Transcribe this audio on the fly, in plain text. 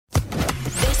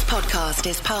podcast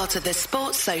is part of the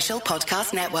Sports Social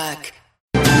Podcast Network.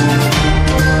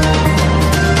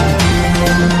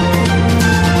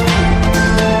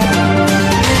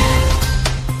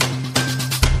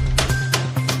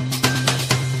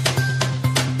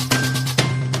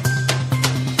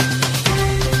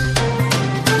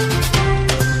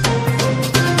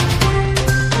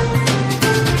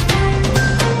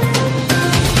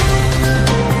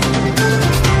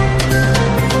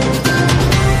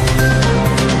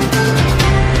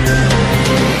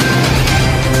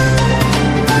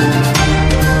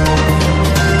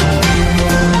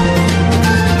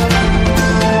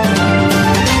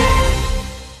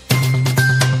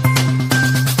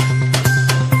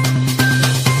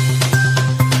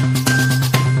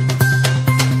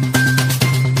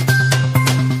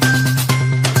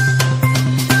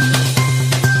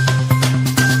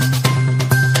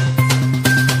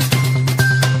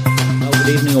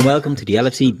 Welcome to the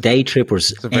LFC Day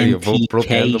Trippers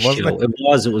NTK show.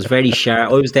 It was very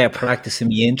sharp. I was there practicing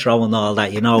the intro and all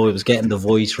that, I was getting the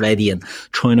voice ready and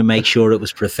trying to make sure it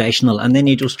was professional, and then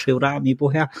you just threw it at me,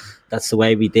 but yeah, that's the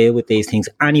way we deal with these things.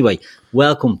 Anyway,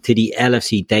 welcome to the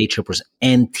LFC Day Trippers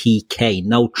NTK,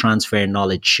 No Transfer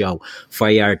Knowledge show, for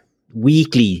your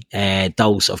weekly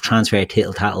dose of transfer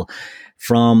tittle-tattle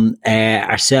from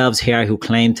ourselves here, who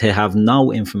claim to have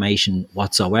no information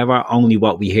whatsoever, only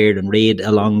what we hear and read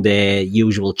along the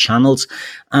usual channels.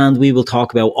 And we will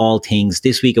talk about all things.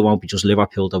 This week it won't be just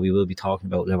Liverpool, though we will be talking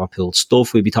about Liverpool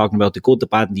stuff. We'll be talking about the good, the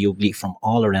bad and the ugly from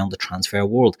all around the transfer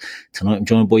world. Tonight I'm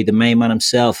joined by the main man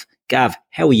himself. Gav,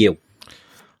 how are you?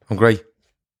 I'm great.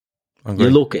 You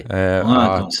look it.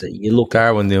 You look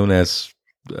Darwin Núñez.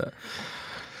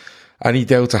 Any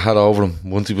doubts I had over him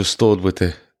once he was stood with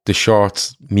the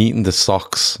shorts meeting the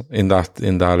socks in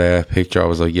that picture, I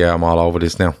was like, yeah, I'm all over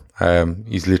this now.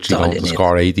 He's literally going to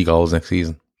score 80 goals next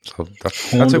season. So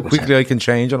that's how quickly I can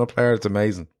change on a player. It's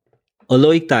amazing. I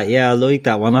like that. Yeah, I like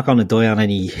that. We're not going to die on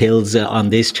any hills on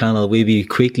this channel. We'll be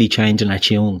quickly changing our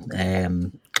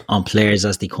tune on players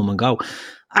as they come and go.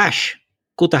 Ash,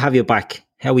 good to have you back.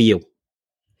 How are you?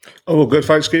 Oh, well, good.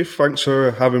 Thanks, Keith. Thanks for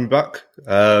having me back.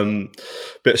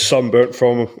 Bit sunburnt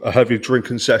from a heavy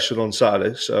drinking session on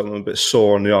Saturday, so I'm a bit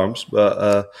sore on the arms.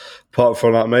 But apart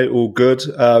from that, mate, all good.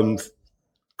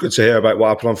 Good to hear about what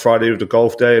happened on Friday with the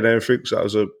golf day and everything. So that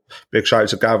was a big shout out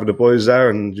to Gavin, the boys there,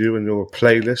 and you and your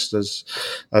playlist as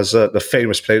the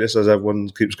famous playlist, as everyone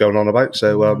keeps going on about.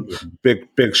 So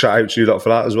big shout out to you lot for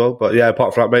that as well. But yeah,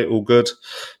 apart from that, mate, all good.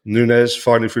 Núñez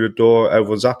finally through the door.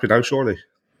 Everyone's happy now, surely.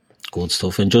 Good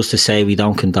stuff. And just to say, we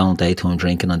don't condone daytime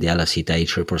drinking on the LFC Day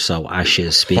Tripper, so Ash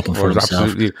is speaking for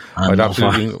himself. I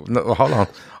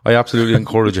absolutely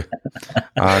encourage it.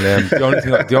 And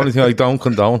the only thing I don't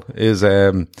condone is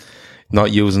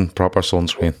not using proper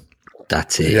sunscreen.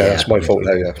 That's it. Yeah, that's my fault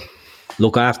there, yeah.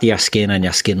 Look after your skin and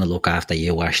your skin will look after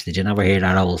you, Ash. Did you never hear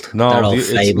that old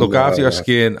fable? Look after your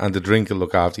skin and the drink will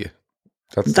look after you.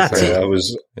 That's it.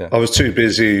 I was too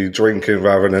busy drinking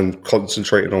rather than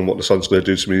concentrating on what the sun's going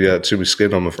to do to my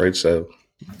skin, I'm afraid. So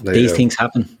these things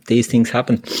happen.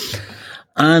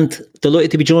 And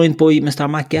delighted to be joined by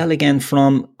Mr. Matt Gell again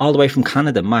all the way from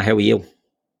Canada. Matt, how are you?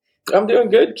 I'm doing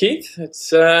good, Keith.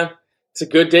 It's a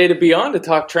good day to be on to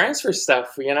talk transfer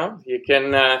stuff. You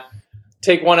can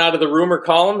take one out of the rumor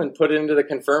column and put it into the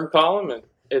confirmed column, and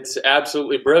it's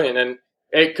absolutely brilliant. And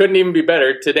it couldn't even be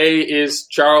better. Today is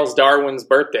Charles Darwin's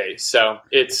birthday, so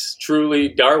it's truly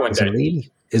Darwin Day.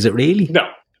 Is it really? No.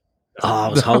 Oh, I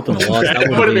was hoping it was. That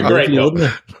would have been great, wouldn't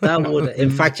it? That would.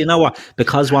 In fact, you know what?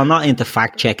 Because we're not into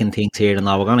fact checking things here, and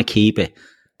now we're going to keep it.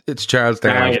 It's Charles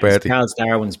Darwin's birthday. Charles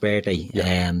Darwin's birthday.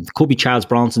 Yeah. Could be Charles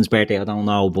Bronson's birthday. I don't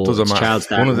know, but doesn't it's matter. Charles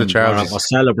Darwin. One of the Charles. We're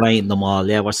celebrating them all.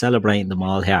 Yeah, we're celebrating them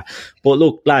all here. But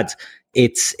look, lads.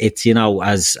 It's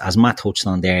as Matt touched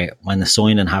on there, when the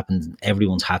signing happened,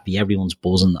 everyone's happy, everyone's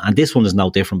buzzing, and this one is no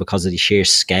different because of the sheer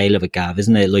scale of it, Gav,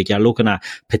 isn't it? Like, you're looking at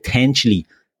potentially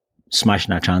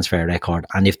smashing our transfer record,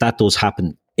 and if that does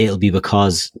happen, it'll be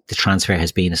because the transfer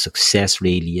has been a success,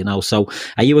 really. So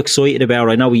are you excited about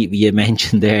it? I know you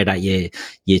mentioned there that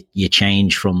you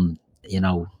change from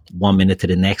 1 minute to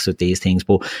the next with these things,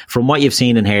 but from what you've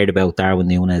seen and heard about Darwin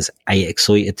Núñez, are you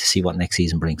excited to see what next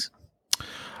season brings?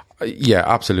 Yeah,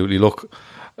 absolutely. Look,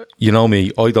 you know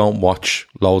me, I don't watch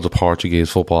loads of Portuguese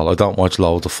football. I don't watch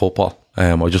loads of football.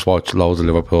 I just watch loads of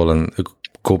Liverpool and a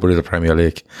couple of the Premier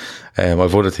League.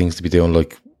 I've other things to be doing,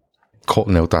 like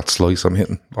cutting out that slice I'm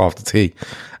hitting off the tee.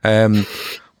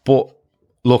 But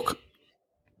look,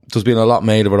 there's been a lot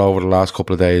made of it over the last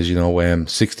couple of days.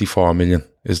 64 million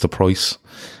is the price.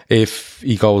 If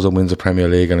he goes and wins a Premier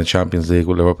League and a Champions League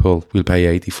with Liverpool, we'll pay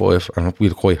 85 and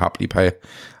we'll quite happily pay it.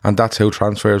 And that's how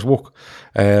transfers work.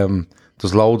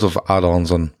 There's loads of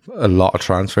add-ons on a lot of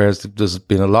transfers. There's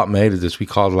been a lot made of this. We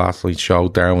called last night's show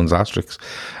Darwin's Asterix,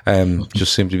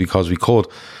 just simply because we could.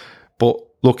 But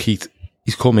look, he's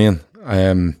come in.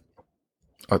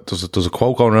 There's a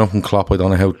quote going around from Klopp. I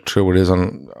don't know how true it is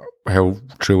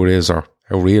or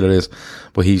how real it is,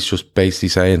 but he's just basically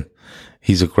saying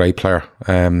he's a great player.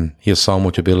 He has so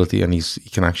much ability and he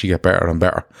can actually get better and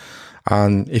better.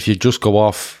 And if you just go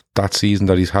off that season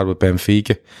that he's had with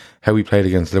Benfica, how he played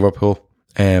against Liverpool,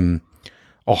 a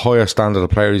higher standard of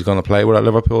player he's going to play with at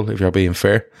Liverpool, if you're being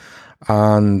fair.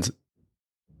 And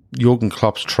Jurgen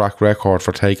Klopp's track record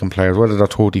for taking players, whether they're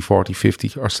 30, 40,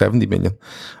 50 or 70 million,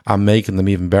 and making them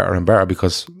even better and better,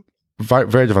 because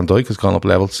Virgil van Dijk has gone up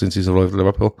levels since he's arrived at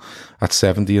Liverpool at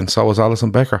 70, and so has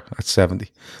Alisson Becker at 70.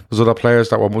 There's other players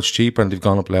that were much cheaper and they've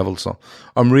gone up levels. So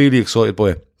I'm really excited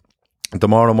by it. The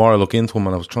more and more I look into him,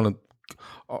 and I was trying to,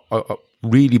 I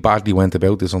really badly went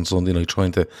about this on Sunday night,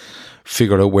 trying to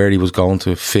figure out where he was going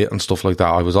to fit and stuff like that.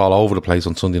 I was all over the place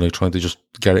on Sunday night trying to just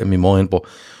get it in my mind, but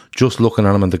just looking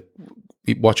at him and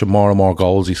watching more and more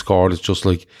goals he scored, it's just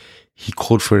like he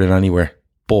could fit in anywhere.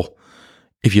 But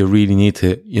if you really need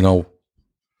to, you know,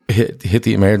 hit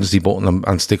the emergency button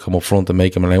and stick him up front and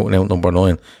make him an out-and-out number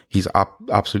 9, he's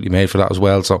absolutely made for that as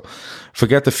well. So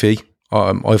forget the fee.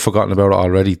 I've forgotten about it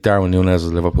already. Darwin Núñez is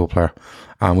a Liverpool player,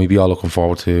 and we'll be all looking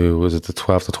forward to, was it the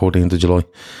 12th or 13th of July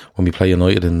when we play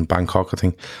United in Bangkok, I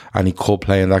think, and he could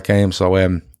play in that game. So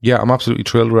yeah, I'm absolutely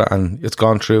thrilled with it, and it's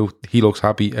gone through. He looks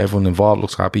happy, everyone involved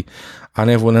looks happy, and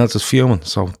everyone else is fuming.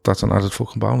 So that's an added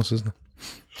fucking bonus, isn't it?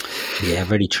 Yeah,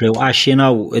 very true. Ash, you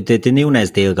know, the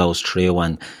Núñez deal goes through,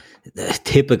 and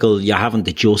typical, you're having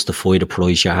to justify the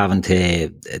price. You're having to,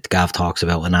 Gav talks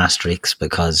about an asterisk,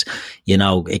 because, you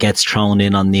know, it gets thrown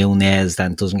in on Núñez,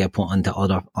 then doesn't get put onto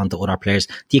other players.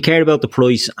 Do you care about the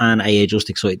price, and are you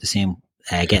just excited to see him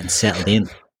getting settled in?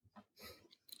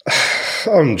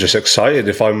 I'm just excited.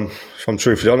 If I'm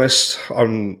truthfully honest,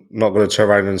 I'm not going to turn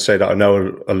around and say that I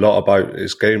know a lot about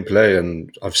his gameplay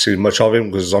and I've seen much of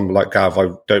him, because I'm like Gav, I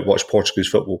don't watch Portuguese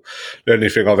football. The only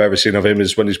thing I've ever seen of him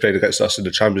is when he's played against us in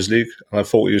the Champions League, and I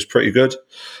thought he was pretty good.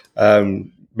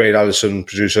 Made Alisson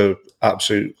produce an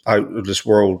absolute out of this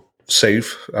world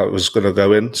save that was going to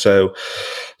go in, so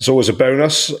it's always a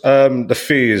bonus. The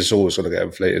fee is always going to get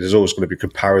inflated. There's always going to be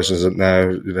comparisons, isn't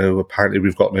there? You know, apparently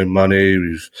we've got no money,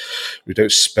 we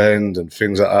don't spend and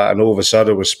things like that, and all of a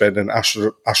sudden we're spending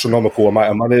astronomical amount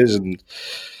of monies, and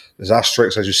there's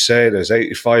asterisks, as you say, there's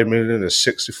 85 million, there's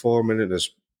 64 million,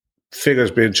 there's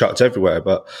figures being chucked everywhere,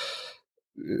 but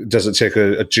it doesn't take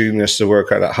a genius to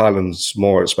work out that Haaland's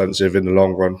more expensive in the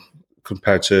long run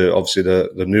compared to obviously the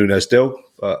Núñez deal.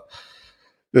 But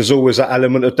there's always that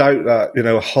element of doubt that, you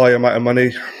know, a high amount of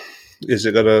money, is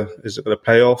it gonna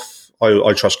pay off?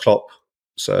 I trust Klopp,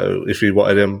 so if he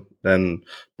wanted him, then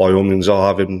by all means I'll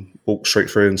have him walk straight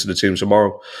through into the team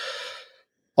tomorrow.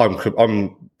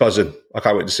 I'm buzzing. I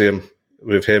can't wait to see him.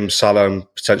 With him, Salah, and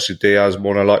potentially Diaz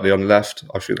more than likely on the left,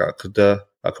 I think that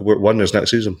could work wonders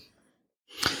next season.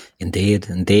 Indeed.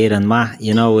 And Matt,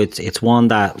 you know, it's one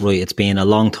that, right, it's been a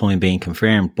long time being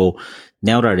confirmed, but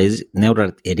now that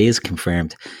it is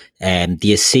confirmed, do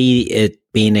you see it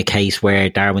being a case where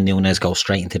Darwin Núñez goes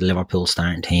straight into the Liverpool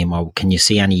starting team, or can you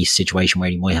see any situation where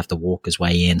he might have to work his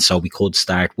way in? So we could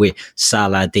start with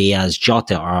Salah, Diaz,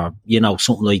 Jota, or, you know,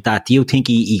 something like that. Do you think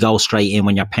he goes straight in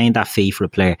when you're paying that fee for a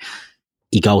player?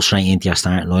 He goes straight into your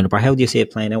starting lineup, or how do you see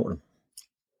it playing out with him?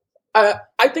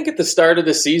 I think at the start of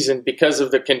the season, because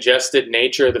of the congested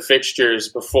nature of the fixtures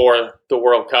before the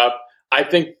World Cup, I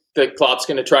think that Klopp's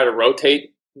going to try to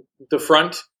rotate the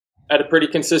front at a pretty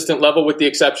consistent level, with the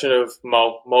exception of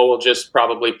Mo. Mo will just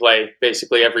probably play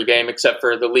basically every game except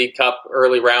for the League Cup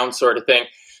early round sort of thing.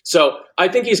 So I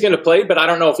think he's going to play, but I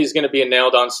don't know if he's going to be a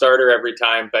nailed-on starter every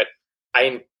time. But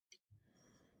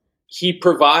he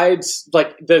provides,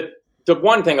 like, the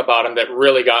one thing about him that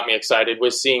really got me excited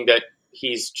was seeing that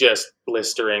he's just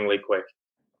blisteringly quick.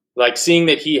 Like, seeing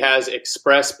that he has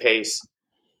express pace.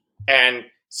 And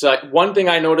so one thing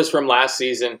I noticed from last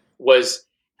season was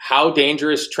how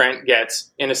dangerous Trent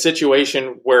gets in a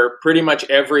situation where pretty much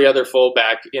every other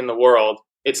fullback in the world,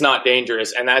 it's not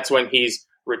dangerous. And that's when he's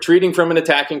retreating from an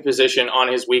attacking position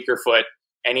on his weaker foot.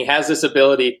 And he has this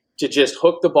ability to just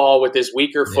hook the ball with his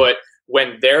weaker foot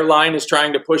when their line is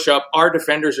trying to push up. Our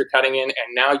defenders are cutting in.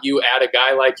 And now you add a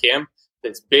guy like him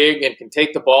that's big and can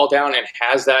take the ball down and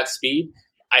has that speed.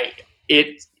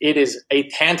 It is a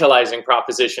tantalizing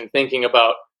proposition thinking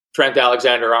about Trent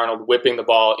Alexander-Arnold whipping the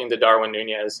ball into Darwin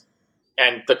Núñez.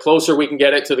 And the closer we can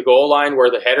get it to the goal line where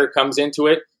the header comes into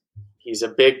it, he's a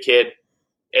big kid.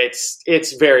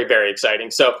 It's very, very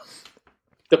exciting. So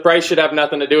the price should have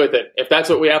nothing to do with it. If that's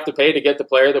what we have to pay to get the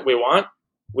player that we want,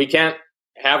 we can't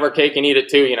have our cake and eat it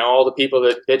too. You know, all the people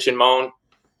that bitch and moan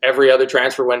every other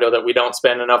transfer window that we don't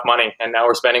spend enough money, and now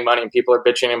we're spending money and people are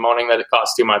bitching and moaning that it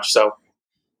costs too much. So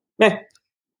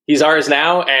he's ours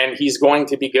now, and he's going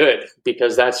to be good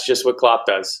because that's just what Klopp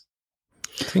does.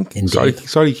 I think,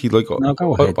 sorry, Keith, like, no,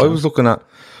 go ahead, I was looking at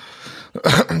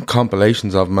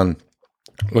compilations of him, and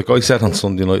like I said on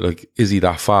Sunday night, like, is he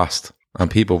that fast? And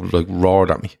people like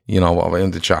roared at me, you know,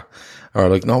 in the chat, or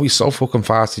like, no, he's so fucking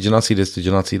fast. Did you not see this? Did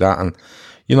you not see that? And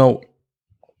you know,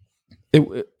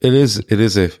 it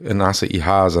is an asset he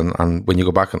has, and when you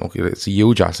go back and look at it, it's a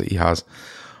huge asset he has.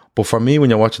 But for me, when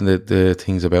you're watching the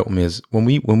things about him, is when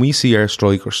we see our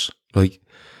strikers, like,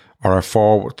 or our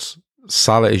forwards,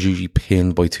 Salah is usually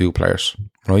pinned by two players,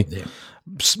 right? Yeah.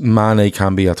 Mane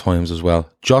can be at times as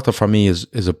well. Jota for me is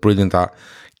a brilliant at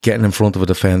getting in front of a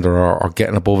defender or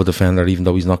getting above a defender, even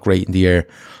though he's not great in the air.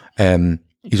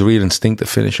 He's a real instinctive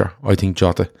finisher, I think,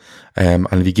 Jota. And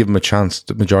if you give him a chance,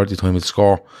 the majority of the time he'll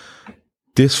score.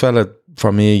 This fella,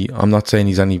 for me, I'm not saying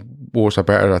he's any worse or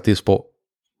better at this, but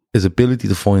his ability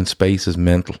to find space is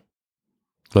mental.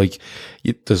 Like,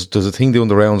 there's a thing doing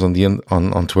the rounds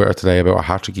on Twitter today about a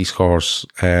hat-trick he scores,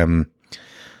 and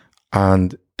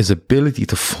his ability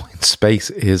to find space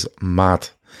is mad,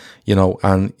 you know,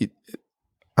 and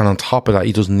on top of that,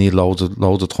 he doesn't need loads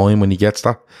of time when he gets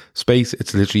that space.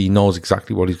 It's literally, he knows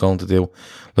exactly what he's going to do.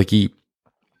 Like,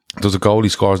 there's a goal he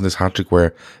scores in this hat-trick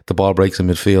where the ball breaks in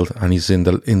midfield and he's in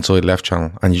the inside left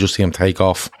channel, and you just see him take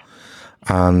off,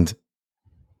 and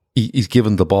he's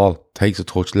given the ball, takes a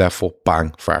touch, left foot,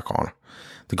 bang, far corner.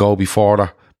 The goal before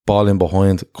that, ball in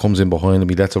behind, comes in behind him,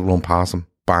 he lets it run past him,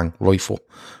 bang, right foot,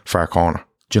 far corner.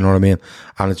 Do you know what I mean?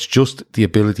 And it's just the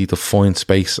ability to find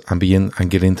space and be in and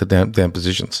get into them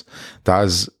positions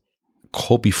that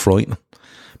could be frightening.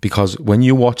 Because when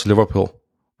you watch Liverpool,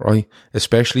 right,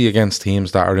 especially against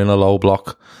teams that are in a low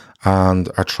block and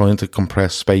are trying to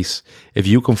compress space, if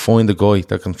you can find a guy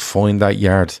that can find that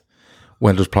yard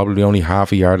when there's probably only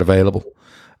half a yard available,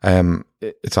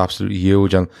 it's absolutely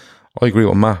huge. And I agree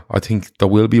with Matt. I think there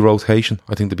will be rotation.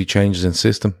 I think there'll be changes in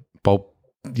system, both,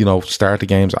 you know, start the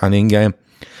games and in game.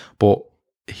 But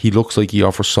he looks like he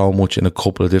offers so much in a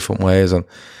couple of different ways. And,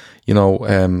 you know,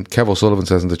 Kev O'Sullivan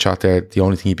says in the chat there, the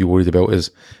only thing he'd be worried about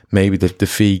is maybe the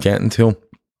fee getting to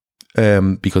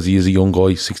him, because he is a young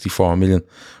guy, 64 million,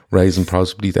 raising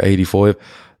possibly to 85.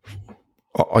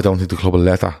 I don't think the club will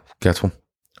let that get to him.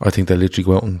 I think they'll literally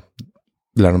go out and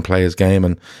let him play his game.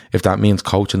 And if that means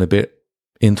coaching a bit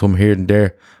into him here and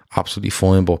there, absolutely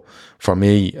fine. But for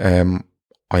me,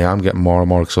 I am getting more and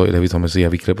more excited every time I see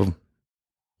every clip of him.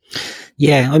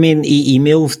 Yeah, I mean, he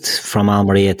moved from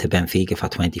Almeria to Benfica for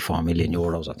 24 million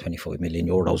euros or 25 million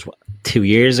euros 2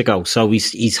 years ago. So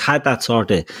he's had that sort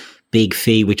of big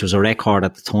fee, which was a record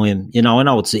at the time. You know, I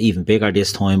know it's even bigger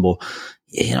this time, but,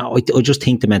 you know, I just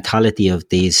think the mentality of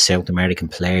these South American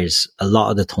players, a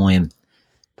lot of the time,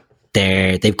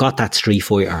 they've got that street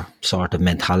fighter sort of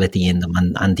mentality in them,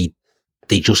 and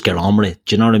they just get on with it.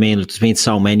 Do you know what I mean? There's been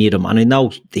so many of them, and I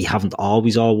know they haven't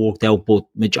always all worked out, but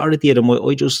majority of them, I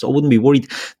wouldn't be worried.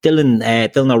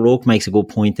 Dylan O'Rourke makes a good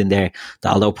point in there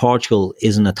that although Portugal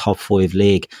isn't a top 5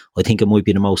 league, I think it might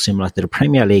be the most similar to the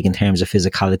Premier League in terms of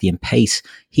physicality and pace.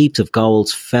 Heaps of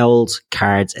goals, fouls,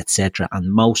 cards, etc.,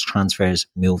 and most transfers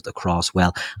moved across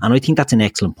well. And I think that's an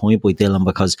excellent point by Dylan,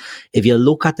 because if you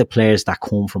look at the players that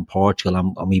come from Portugal,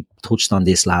 and we touched on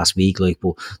this last week,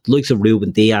 but the likes of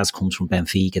Ruben Diaz comes from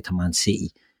Benfica to Man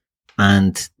City,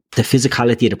 and the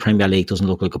physicality of the Premier League doesn't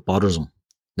look like it bothers them.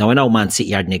 Now, I know Man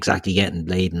City aren't exactly getting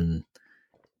laden,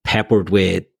 peppered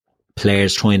with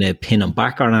players trying to pin them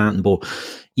back or anything, but,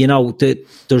 you know,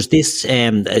 there's this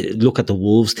look at the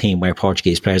Wolves team where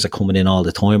Portuguese players are coming in all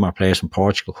the time, or players from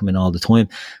Portugal come in all the time,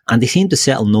 and they seem to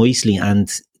settle nicely.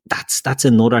 And that's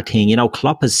another thing. You know,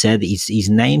 Klopp has said he's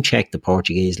name checked the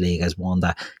Portuguese league as one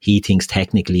that he thinks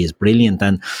technically is brilliant.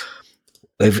 And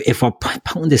if we're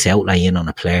putting this outlay in on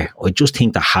a player, I just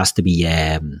think there has to be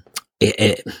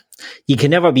you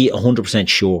can never be 100%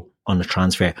 sure on a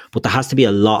transfer, but there has to be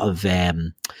a lot of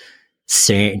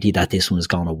certainty that this one's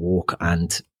going to work.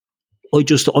 And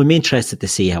I'm interested to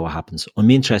see how it happens.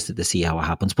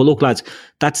 But look, lads,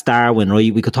 that's Darwin,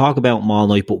 right? We could talk about them all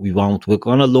night, but we won't. We're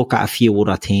going to look at a few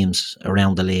other teams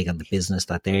around the league and the business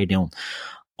that they're doing.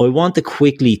 I want to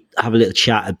quickly have a little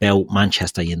chat about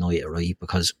Manchester United, right?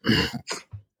 Because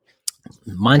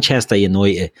Manchester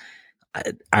United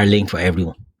are linked with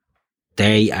everyone.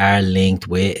 They are linked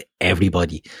with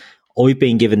everybody. I've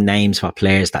been given names for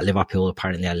players that Liverpool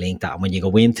apparently are linked at, and when you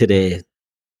go into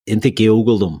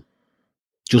Google them,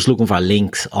 just looking for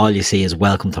links, all you see is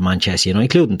welcome to Manchester United,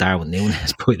 including Darwin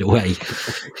Núñez, by the way.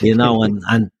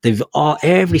 And they've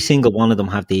every single one of them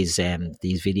have these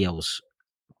videos.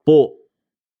 But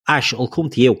Ash, I'll come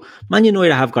to you. Man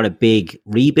United have got a big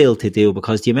rebuild to do,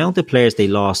 because the amount of players they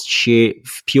lost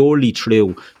purely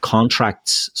through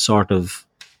contracts sort of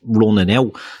running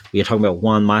out. We're talking about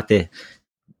Juan Mata,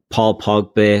 Paul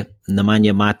Pogba,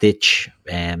 Nemanja Matic,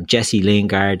 Jesse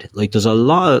Lingard. Like, there's a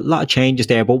lot of changes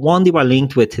there. But one they were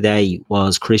linked with today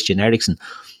was Christian Eriksen.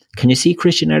 Can you see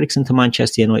Christian Eriksen to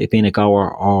Manchester United being a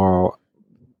goer, or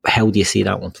how do you see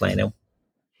that one playing out?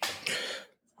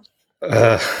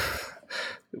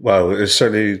 Well, it's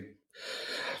certainly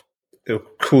it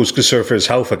cause concern for his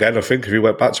health again, I think, if he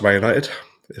went back to Man United,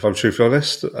 if I'm truthfully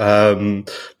honest. No,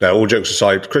 all jokes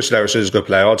aside, Christian Eriksen is a good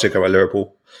player. I'll take him at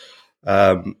Liverpool.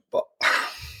 But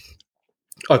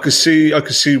I could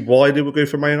see why they would go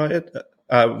for Man United,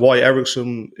 why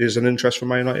Eriksen is an interest for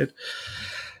Man United.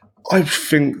 I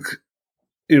think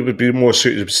it would be more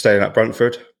suited to staying at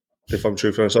Brentford, if I'm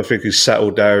truthfully honest. I think he's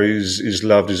settled there, he's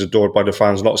loved, he's adored by the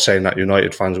fans. Not saying that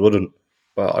United fans wouldn't,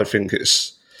 but I think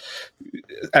it's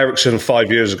Eriksen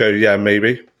 5 years ago, yeah,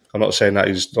 maybe. I'm not saying that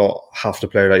he's not half the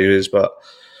player that he is, but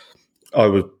I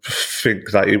would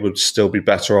think that he would still be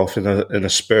better off in a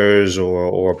Spurs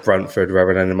or a Brentford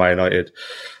rather than in Man United.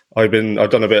 I've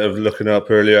done a bit of looking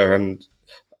up earlier, and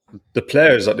the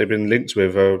players that they've been linked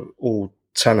with are all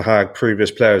Ten Hag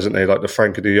previous players, aren't they? Like the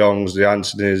Frankie de Jongs, the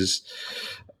Antonys.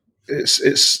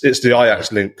 It's the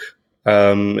Ajax link.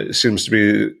 It seems to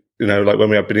be, like when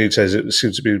we had Benitez, it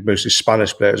seems to be mostly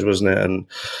Spanish players, wasn't it?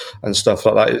 And stuff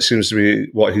like that. It seems to be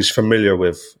what he's familiar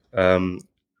with. Man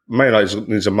United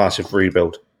needs a massive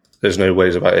rebuild. There's no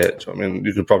ways about it. I mean,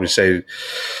 you could probably say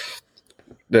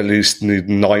they at least need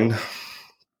 9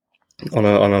 on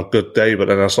a good day, but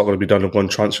then that's not going to be done in one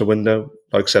transfer window.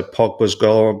 Like I said, Pogba's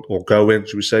gone, or going,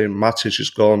 should we say. Matic is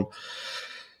gone.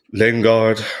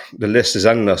 Lingard. The list is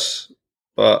endless.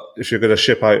 But if you're going to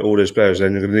ship out all those players,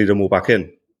 then you're going to need them all back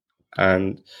in.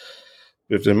 And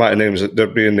with the amount of names that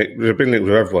they've been linked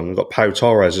with everyone. We've got Pau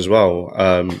Torres as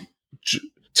well.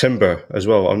 Timber as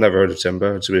well. I've never heard of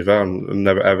Timber, to be fair. I've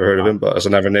never ever heard of him, but as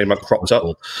another name that cropped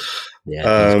up.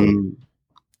 Yeah,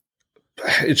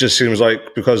 it just seems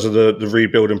like because of the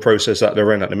rebuilding process that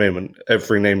they're in at the moment,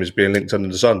 every name is being linked under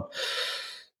the sun.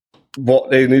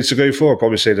 What they need to go for, I'd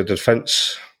probably say the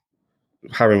defence.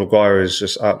 Harry Maguire is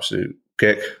just absolute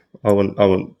kick. I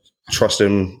wouldn't trust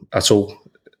him at all.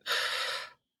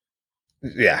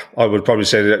 Yeah, I would probably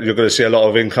say that you're going to see a lot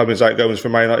of incomings, outgoings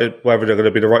from Man United. Whether they're going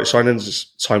to be the right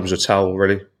signings, times will tell,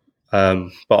 really.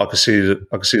 But I can see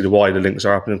the why the links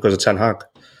are happening because of Ten Hag.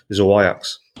 Is all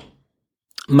Ajax.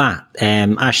 Matt,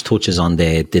 Ash touches on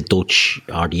the Dutch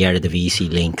or the Eredivisie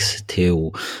links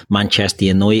to Manchester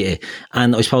United,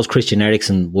 and I suppose Christian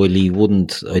Eriksen, while he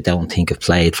wouldn't, I don't think, have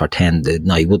played for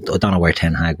he would. I don't know where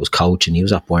Ten Hag was coaching. He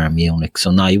was at Bayern Munich,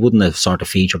 so no, he wouldn't have sort of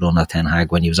featured on that Ten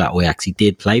Hag when he was at Ajax. He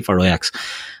did play for Ajax,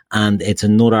 and it's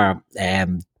another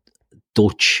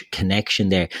Dutch connection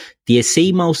there. Do you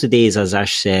see most of these, as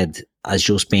Ash said, as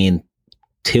just being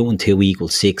 2 and 2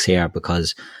 equals 6 here,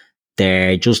 because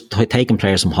they're just taking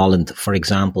players from Holland? For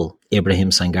example, Ibrahim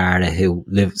Sangare, who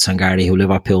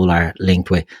Liverpool are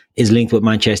linked with, is linked with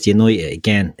Manchester United.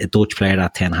 Again, a Dutch player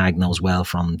that Ten Hag knows well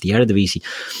from the Eredivisie.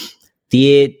 Do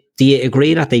you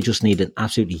agree that they just need an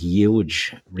absolutely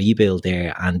huge rebuild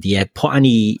there? And do you put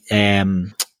any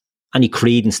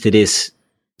credence to this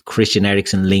Christian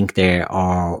Eriksen link there,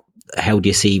 or where do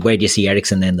you see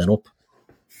Eriksen ending up?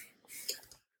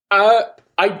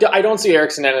 I don't see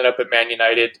Eriksen ending up at Man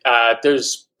United.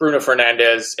 There's Bruno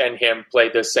Fernandes, and him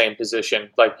played the same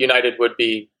position. Like, United would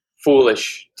be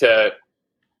foolish to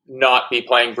not be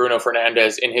playing Bruno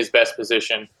Fernandes in his best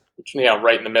position,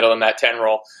 right in the middle in that 10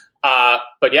 role.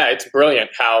 But yeah, it's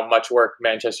brilliant how much work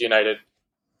Manchester United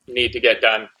need to get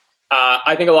done.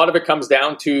 I think a lot of it comes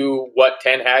down to what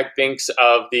Ten Hag thinks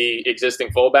of the existing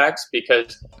fullbacks,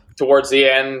 because towards the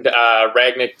end,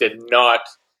 Rangnick did not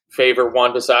favor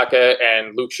Wan-Bissaka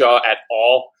and Luke Shaw at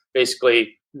all,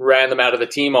 basically ran them out of the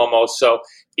team almost. So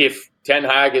if Ten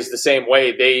Hag is the same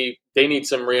way, they need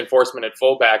some reinforcement at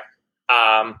fullback.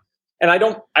 And I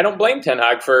don't blame Ten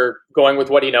Hag for going with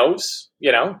what he knows.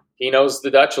 He knows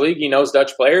the Dutch league, he knows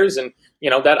Dutch players, and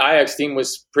that Ajax team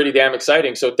was pretty damn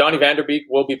exciting. So Donny van der Beek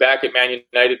will be back at Man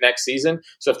United next season.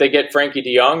 So if they get Frankie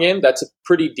de Jong in, that's a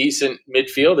pretty decent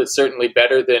midfield. It's certainly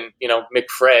better than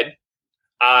McFred.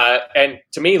 And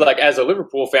to me, like, as a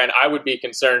Liverpool fan, I would be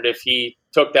concerned if he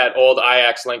took that old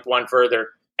Ajax link one further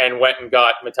and went and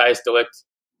got Matthijs de Ligt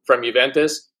from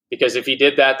Juventus, because if he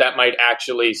did that, that might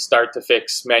actually start to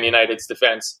fix Man United's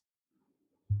defense,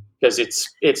 because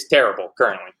it's terrible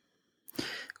currently.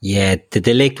 Yeah, the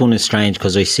de Ligt one is strange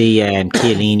because I see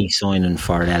Chiellini signing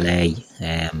for LA.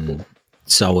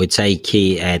 So I'd say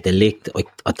de Ligt,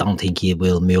 I don't think he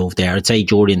will move there. I'd say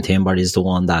Jordan Timber is the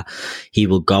one that he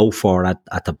will go for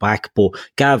at the back. But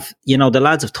Gav, the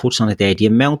lads have touched on it there. The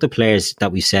amount of players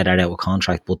that we said are out of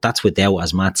contract, but that's without,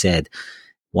 as Matt said,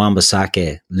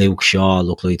 Wan-Bissaka, Luke Shaw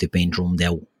look like they've been drummed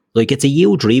out. Like, it's a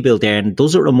huge rebuild there. And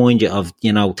does it remind you of,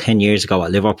 10 years ago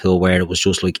at Liverpool, where it was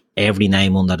just like every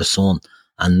name under the sun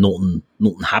and nothing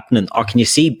happening? Or can you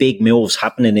see big moves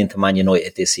happening into Man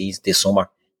United this summer?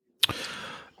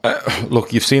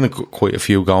 Look, you've seen quite a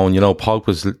few going.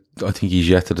 Pogba's, I think he's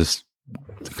yet to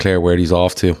declare where he's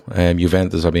off to.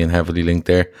 Juventus are being heavily linked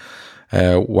there.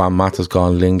 Juan Mata's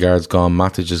gone, Lingard's gone,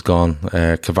 Matic is gone,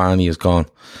 Cavani is gone.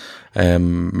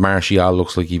 Martial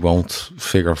looks like he won't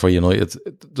figure for United.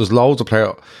 There's loads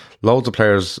of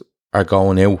players are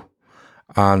going out,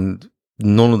 and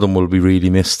none of them will be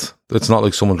really missed. It's not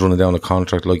like someone's running down a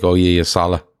contract like, oh yeah,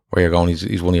 Salah, where you're going,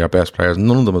 he's one of your best players.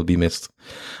 None of them will be missed.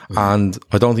 And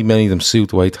I don't think many of them suit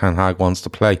the way Ten Hag wants to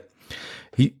play.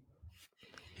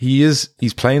 He's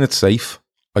playing it safe,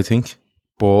 I think,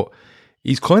 but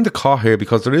he's kind of caught here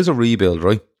because there is a rebuild,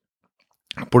 right?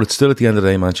 But it's still at the end of the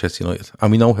day Manchester United,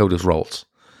 and we know how this rolls.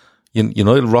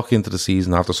 United rock into the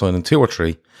season after signing 2 or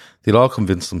 3. They'll all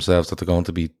convince themselves that they're going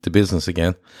to be the business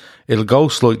again. It'll go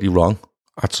slightly wrong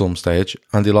at some stage,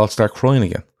 and they'll all start crying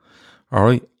again. All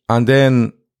right, and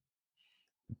then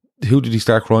who did he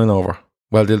start crying over?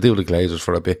 Well, they'll do the Glazers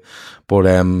for a bit, but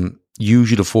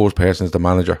usually the fourth person is the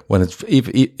manager. When it's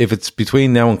if it's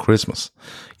between now and Christmas,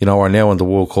 or now in the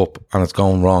World Cup, and it's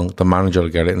going wrong, the manager will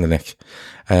get it in the neck.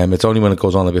 It's only when it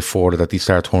goes on a bit further that they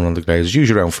start turning on the Glazers,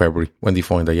 usually around February, when they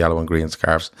find their yellow and green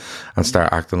scarves and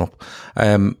start acting up.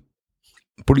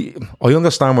 But I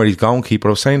understand where he's going, keeper.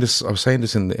 I was saying this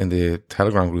in the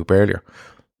Telegram group earlier.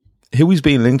 Who he's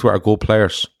being linked with are good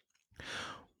players,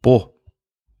 but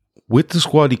with the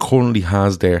squad he currently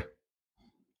has there,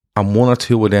 and 1 or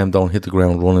 2 of them don't hit the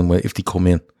ground running, if they come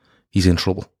in, he's in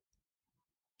trouble.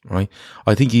 Right?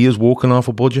 I think he is working off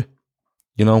a budget.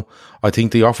 I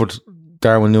think they offered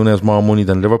Darwin Núñez more money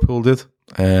than Liverpool did.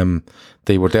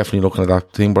 They were definitely looking at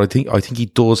that thing, but I think he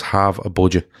does have a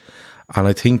budget, and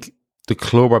I think the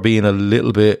club are being a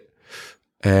little bit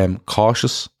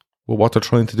cautious with what they're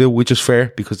trying to do, which is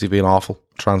fair because they've been awful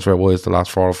transfer-wise the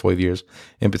last 4 or 5 years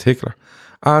in particular.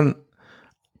 And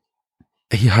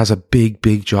he has a big,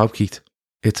 big job, Keith.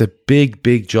 It's a big,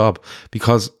 big job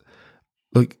because,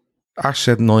 like Ash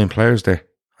said, 9 players there,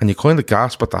 and you kind of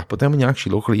gasp at that. But then when you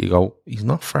actually look at it, you go, he's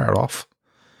not far off.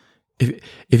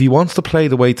 If he wants to play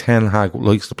the way Ten Hag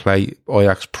likes to play,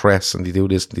 Ajax press, and they do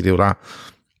this and they do that,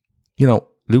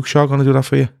 Luke Shaw going to do that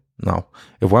for you? No.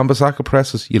 If Wan-Bissaka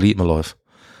presses, you'll eat him alive.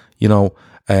 I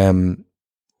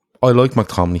like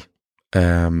McTominay.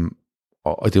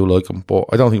 I do like him, but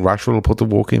I don't think Rashford will put the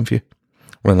work in for you.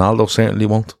 Ronaldo certainly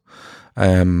won't.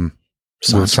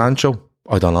 Sancho,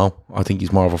 I don't know. I think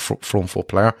he's more of a front foot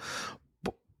player.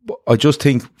 But I just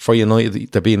think for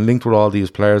United, they're being linked with all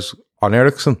these players. On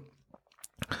Eriksen,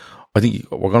 I think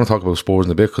we're going to talk about Spurs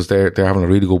in a bit because they're having a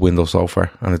really good window so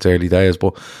far, and it's early days.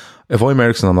 But if I'm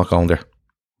Eriksen, I'm not going there.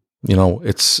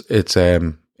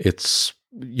 It's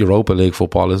Europa League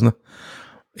football, isn't it?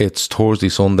 It's Thursday,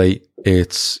 Sunday.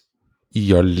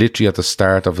 You're literally at the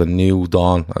start of a new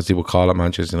dawn, as they would call it,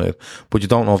 Manchester United. But you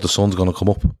don't know if the sun's going to come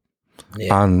up,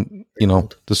 and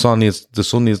the sun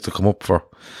needs to come up for,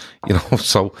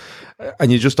 so,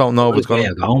 and you just don't know if it's going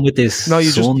to go on with this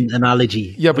sun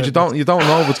analogy. Yeah, but you don't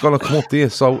know if it's going to come up there.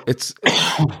 So it's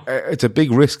a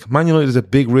big risk. Man United is a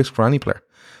big risk for any player,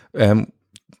 and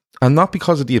not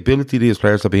because of the ability these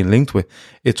players are being linked with.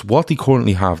 It's what they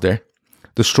currently have there,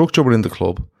 the structure within the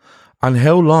club, and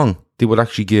how long they would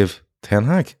actually give Ten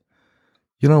Hag.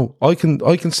 I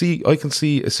can see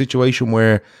a situation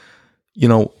where,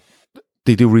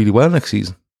 they do really well next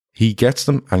season. He gets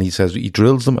them and he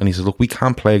drills them and he says, look, we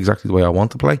can't play exactly the way I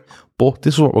want to play, but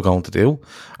this is what we're going to do.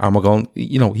 And we're going,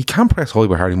 he can't press high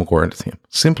with Harry Maguire in the team.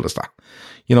 Simple as that.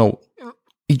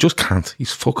 He just can't.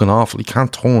 He's fucking awful. He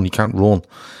can't turn. He can't run.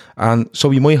 And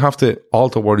so you might have to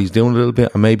alter what he's doing a little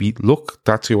bit and maybe look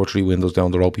that 2 or 3 windows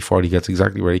down the road before he gets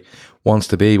exactly where he wants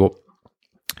to be. But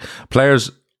players,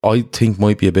 I think,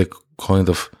 might be a bit kind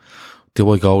of,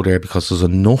 do I go there? Because there's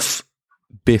enough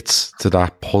bits to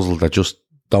that puzzle that just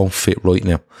don't fit right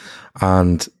now.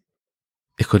 And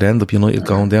it could end up United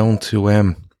going down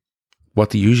to what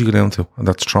they usually go down to, and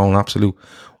that's throwing absolute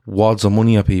wads of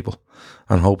money at people.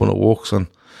 and hoping it works. And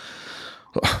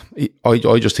I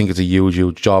just think it's a huge,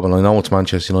 huge job. And I know it's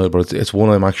Manchester United, but it's one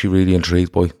I'm actually really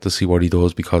intrigued by to see what he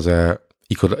does, because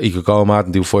he could go mad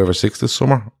and do 5 or 6 this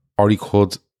summer, or he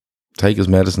could take his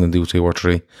medicine and do 2 or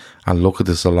 3 and look at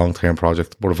this as a long-term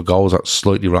project. But if it goes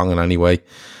slightly wrong in any way,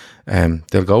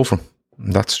 they'll go for him.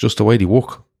 And that's just the way they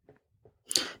work.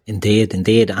 Indeed.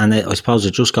 And I suppose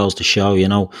it just goes to show, you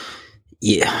know,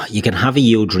 you can have a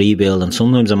huge rebuild, and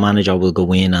sometimes a manager will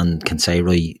go in and can say,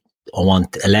 right, I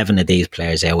want 11 of these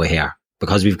players out of here,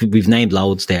 because we've named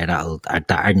loads there that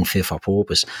aren't fit for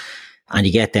purpose, and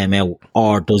you get them out.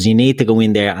 Or does he need to go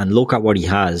in there and look at what he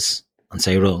has and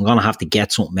say, right, I'm going to have to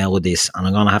get something out of this, and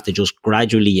I'm going to have to just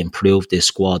gradually improve this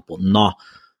squad, but not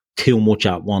too much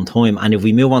at one time. And if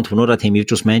we move on to another team, you've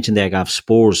just mentioned there, Gav,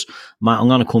 Spurs. Matt, I'm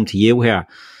going to come to you here.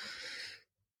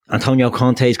 Antonio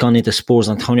Conte's gone into Spurs.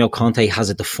 Antonio Conte has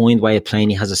a defined way of playing.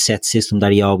 He has a set system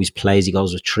that he always plays. He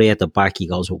goes with 3 at the back. He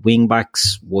goes with wing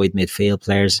backs, wide midfield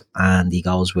players, and he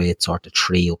goes with sort of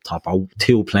 3 up top, or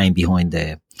 2 playing behind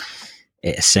the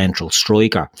central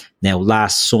striker. Now,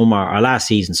 last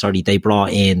season, they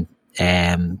brought in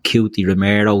Cuti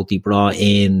Romero. They brought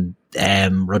in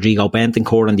Rodrigo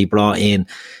Bentancur, and they brought in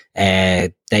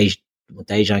Dejan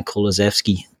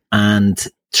Kulusevski, and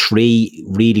 3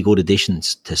 really good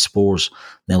additions to Spurs.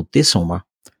 Now, this summer,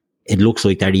 it looks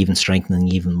like they're even strengthening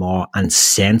even more, and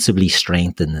sensibly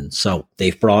strengthening. So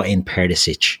they've brought in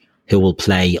Perisic, who will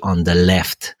play on the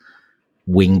left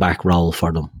wing-back role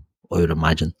for them, I would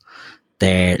imagine.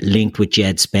 They're linked with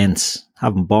Jed Spence.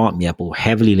 Haven't bought him yet, but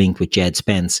heavily linked with Jed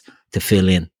Spence to fill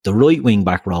in the right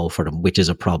wing-back role for them, which is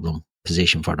a problem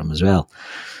position for them as well.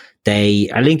 They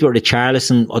are linked with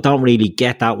Richarlison. I don't really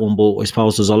get that one, but I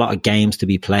suppose there's a lot of games to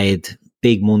be played.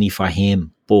 Big money for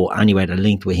him. But anyway, they're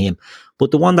linked with him. But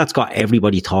the one that's got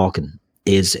everybody talking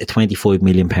is a £25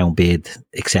 million bid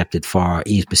accepted for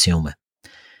Yves Bissouma.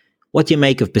 What do you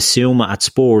make of Bissouma at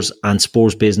Spurs and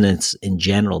Spurs business in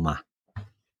general, Matt?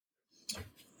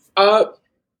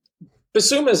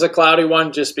 Bissouma is a cloudy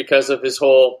one just because of his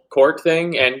whole court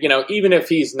thing. And, you know, even if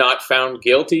he's not found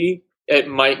guilty, it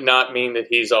might not mean that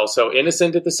he's also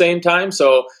innocent at the same time.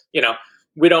 So, you know,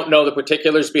 we don't know the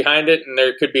particulars behind it, and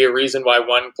there could be a reason why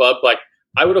one club, like,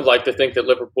 I would have liked to think that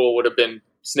Liverpool would have been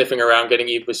sniffing around getting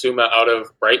Yves Bissouma out of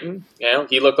Brighton. You know,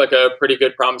 he looked like a pretty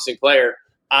good, promising player.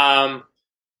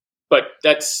 But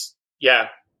that's,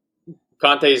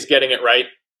 Conte's getting it right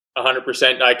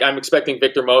 100%. Like, I'm expecting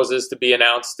Victor Moses to be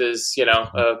announced as, you know,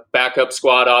 a backup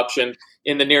squad option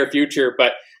in the near future.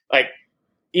 But, like,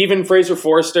 even Fraser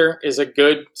Forster is a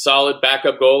good, solid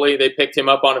backup goalie. They picked him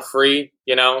up on a free.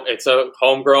 You know, it's a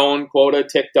homegrown quota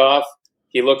ticked off.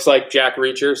 He looks like Jack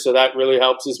Reacher, so that really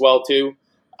helps as well, too.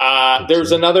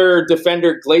 There's another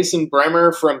defender, Gleison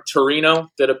Bremer from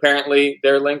Torino, that apparently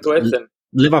they're linked with. And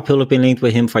Liverpool have been linked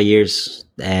with him for years.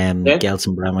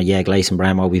 Gleison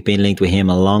Bremer. We've been linked with him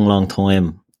a long, long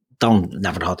time.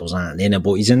 Never thought there was anything in it,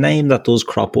 but he's a name that does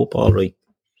crop up all right.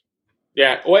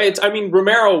 Yeah, well,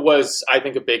 Romero was, I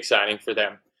think, a big signing for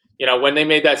them. You know, when they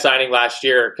made that signing last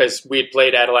year, because we had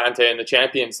played Atalanta in the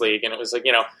Champions League, and it was like,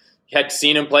 you know, had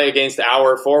seen him play against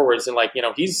our forwards, and like, you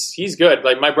know, he's good.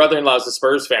 Like, my brother-in-law is a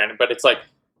Spurs fan, but it's like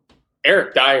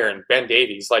Eric Dyer and Ben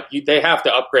Davies, like, they have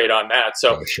to upgrade on that.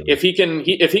 So if he can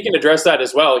address that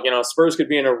as well, you know, Spurs could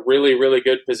be in a really, really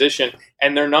good position,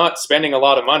 and they're not spending a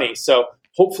lot of money. So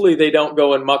hopefully they don't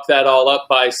go and muck that all up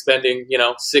by spending, you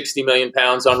know, £60 million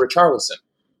on Richarlison.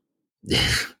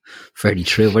 Very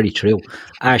true, very true.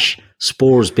 Ash,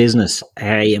 Spurs business.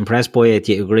 Impressed by it?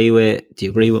 Do you agree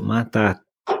with Matt that,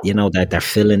 you know, that they're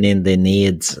filling in the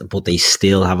needs, but they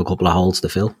still have a couple of holes to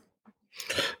fill?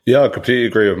 Yeah, I completely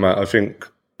agree with Matt. I think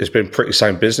it's been pretty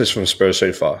sound business from Spurs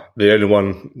so far. The only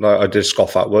one I did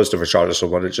scoff at was the Richarlison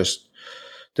one. It just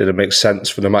didn't make sense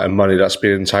for the amount of money that's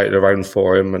being touted around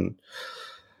for him, and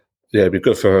yeah, it'd be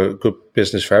good for a good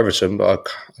business for Everton, but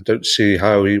I don't see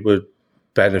how he would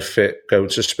benefit going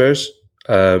to Spurs.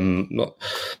 In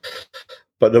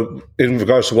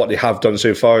regards to what they have done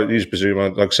so far, Yves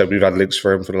Bissouma, like I said, we've had links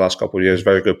for him for the last couple of years.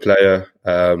 Very good player.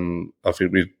 I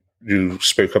think you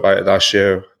spoke about it last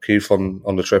year, Keith, on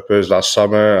the Trippers last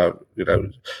summer. You know,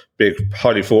 big,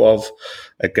 highly thought of.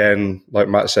 Again, like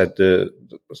Matt said, the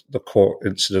court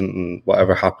incident and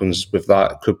whatever happens with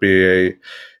that could be a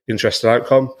interesting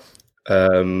outcome.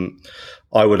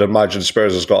 I would imagine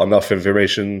Spurs has got enough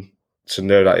information to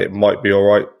know that it might be all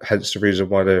right, hence the reason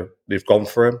why they've gone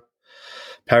for him.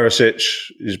 Perisic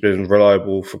has been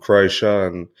reliable for Croatia,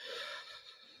 and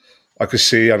I could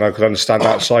see and I could understand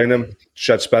that signing him.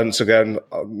 Jed Spence, again,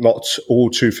 I'm not all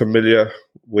too familiar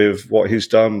with what he's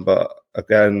done, but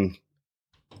again,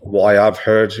 what I have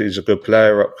heard, he's a good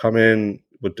player upcoming,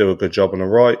 would do a good job on the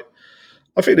right.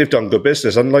 I think they've done good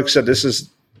business. And like I said, this is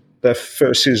their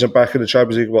first season back in the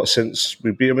Champions League, since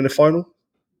we beat them in the final.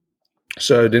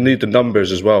 So they need the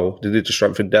numbers as well. They need to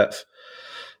strengthen depth.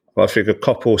 I think a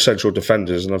couple central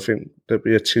defenders, and I think there'll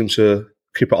be a team to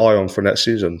keep an eye on for next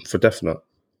season, for definite.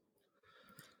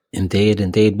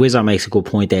 Indeed. Wizard makes a good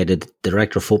point there. The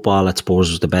director of football at Spurs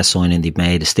was the best signing they've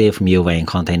made. The stay from Juve, and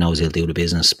Conte knows he'll do the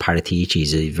business. Paratici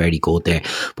is very good there.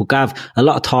 But Gav, a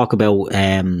lot of talk about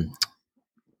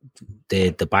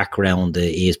the background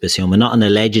is Basuma, not an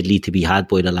allegedly to be had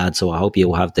by the lad. So I hope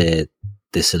you have the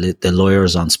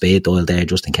lawyers on speed dial there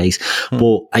just in case.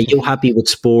 But are you happy with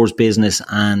Spurs business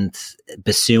and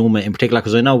Basuma in particular?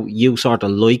 Because I know you sort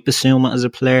of like Basuma as a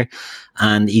player,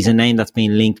 and he's a name that's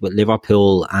been linked with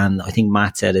Liverpool. And I think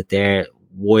Matt said it there.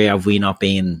 Why have we not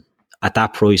been at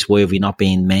that price? Why have we not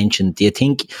been mentioned? Do you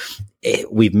think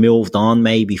we've moved on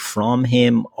maybe from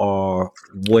him, or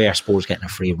why are Spurs getting a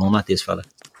free run at this fella?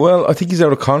 Well, I think he's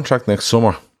out of contract next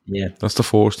summer. Yeah, that's the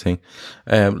first thing.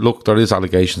 Look, there is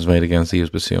allegations made against Yves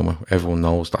Bissouma. Everyone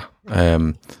knows that.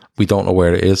 We don't know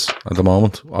where it is at the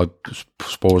moment. I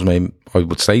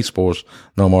would say Spurs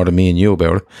know more than me and you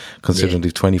about it, considering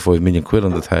they've 25 million quid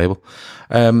on the table.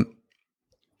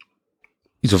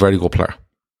 He's a very good player.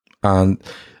 And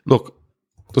look,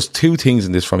 there's two things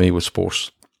in this for me with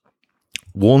Spurs.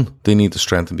 One, they need to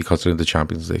strengthen because they're in the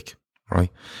Champions League, right?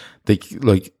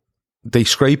 They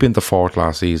scrape into fourth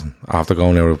last season after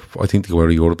going out of, I think they were out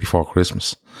of Europe before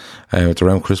Christmas. It's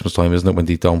around Christmas time, isn't it, when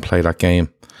they don't play that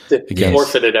game? They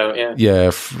forfeited out, yeah. Yeah,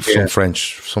 some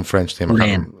French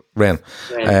team. Rennes.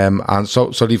 And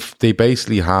so they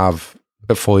basically have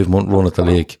a 5-month run at the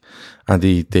league, and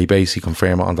they basically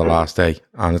confirm it on the last day,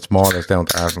 and it's more or less down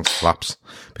to Arsenal's collapse.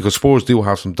 Because Spurs do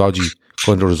have some dodgy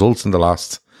kind of results in the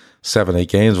last 7-8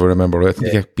 games, I remember, right?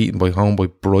 They get beaten by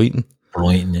Brighton.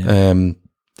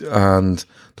 And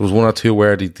there was one or two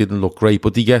where they didn't look great,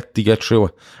 but they get through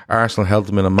it. Arsenal held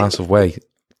them in a massive way.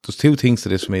 There's two things to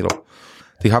this for me, though.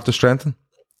 They have to strengthen,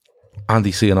 and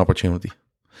they see an opportunity.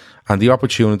 And the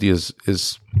opportunity is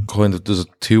kind of, there's a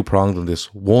two-pronged in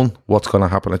this. One, what's going to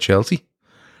happen at Chelsea?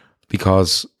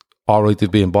 Because, all right,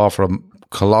 they've been bought for a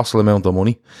colossal amount of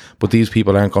money, but these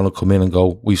people aren't going to come in and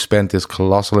go, we've spent this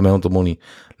colossal amount of money,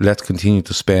 let's continue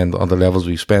to spend on the levels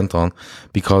we've spent on.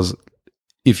 Because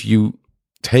if you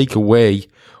take away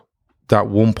that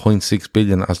 1.6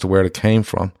 billion as to where it came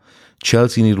from,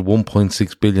 Chelsea needed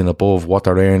 1.6 billion above what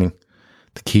they're earning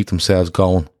to keep themselves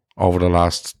going over the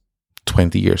last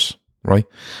 20 years, right?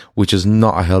 Which is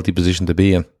not a healthy position to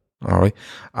be in, all right?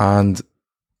 And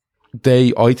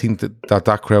I think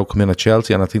that crowd come in at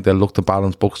Chelsea, and I think they'll look to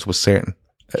balance books to a certain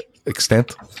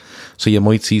extent. So you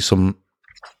might see some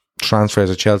transfers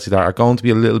at Chelsea that are going to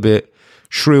be a little bit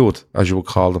shrewd, as you would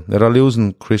call them. Now, they're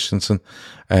losing Christensen,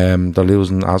 they're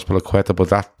losing Azpilicueta, but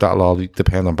that'll all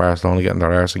depend on Barcelona getting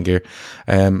their arse in gear.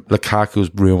 Lukaku's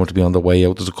rumoured to be on the way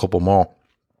out. There's a couple more.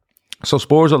 So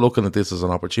Spurs are looking at this as an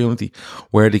opportunity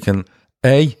where they can,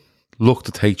 look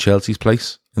to take Chelsea's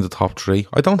place in the top three.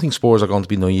 I don't think Spurs are going to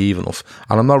be naive enough,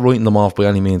 and I'm not writing them off by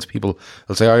any means. People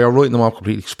will say, you're writing them off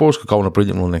completely. Spurs could go on a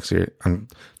brilliant run next year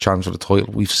and challenge for the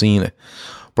title. We've seen it.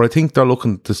 But I think they're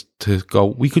looking to go,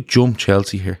 we could jump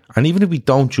Chelsea here. And even if we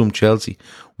don't jump Chelsea,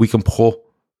 we can put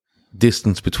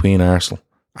distance between Arsenal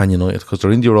and United, because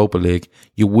they're in the Europa League.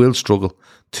 You will struggle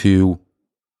to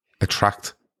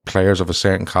attract players of a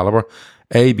certain calibre.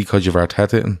 A, because you've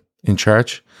Arteta in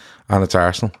charge, and it's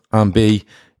Arsenal. And B,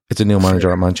 it's a new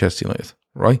manager at Manchester United,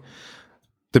 right?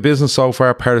 The business so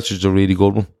far, Perisic is a really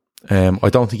good one. I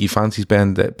don't think he fancies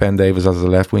Ben Davies as a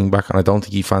left wing back, and I don't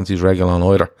think he fancies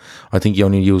Reguilon either. I think he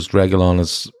only used Reguilon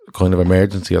as kind of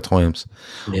emergency at times.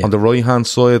 Yeah. On the right hand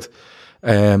side,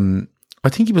 I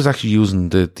think he was actually using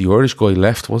the Irish guy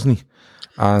left, wasn't he?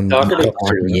 And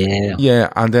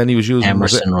and then he was using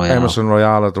Emerson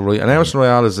Royale at the right. And Emerson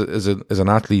Royale is an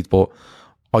athlete, but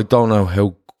I don't know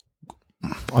how.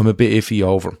 I'm a bit iffy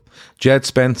over him. Jed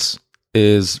Spence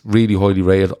is really highly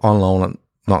rated on loan at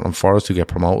Nottingham Forest, to get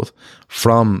promoted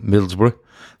from Middlesbrough.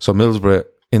 So Middlesbrough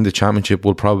in the Championship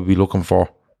will probably be looking for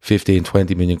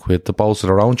 15-20 million quid to bolster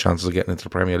their own chances of getting into the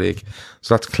Premier League.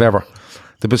 So that's clever.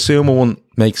 The Basuma one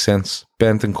makes sense.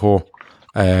 Bentancur,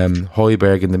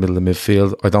 Højbjerg in the middle of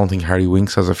midfield. I don't think Harry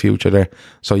Winks has a future there.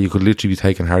 So you could literally be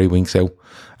taking Harry Winks out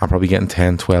and probably getting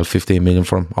 10, 12, 15 million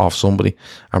for him off somebody,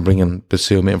 and bringing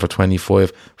Basuma in for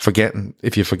 25.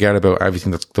 If you forget about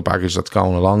everything that's the baggage that's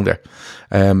going along there.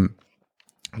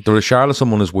 The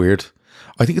Richarlison one is weird.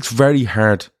 I think it's very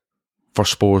hard for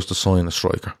Spurs to sign a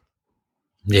striker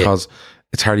because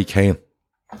it's Harry Kane,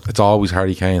 It's always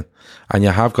Harry Kane. And you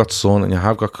have got Son and you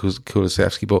have got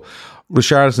Kulusevski, but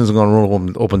Richarlison isn't going to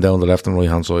run up and down the left and right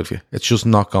hand side for you. It's just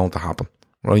not going to happen,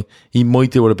 right? He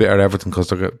might do it a bit at Everton because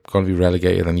they're going to be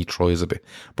relegated and he tries a bit.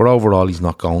 But overall, he's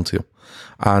not going to.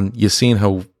 And you've seen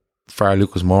how far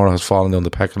Lucas Moura has fallen down the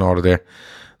pecking order there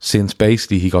since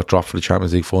basically he got dropped for the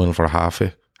Champions League final for a half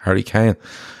of Harry Kane.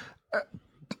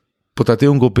 But they're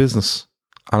doing good business.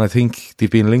 And I think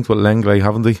they've been linked with Lenglet,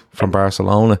 haven't they, from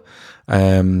Barcelona?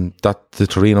 That the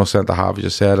Torino centre-half, you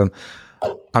just said. And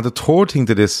the third thing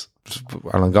to this,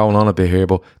 and I'm going on a bit here,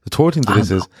 but the third thing to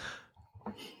this is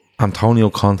Antonio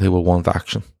Conte will want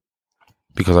action.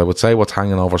 Because I would say what's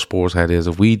hanging over Spurs' head is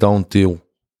if we don't do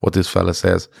what this fella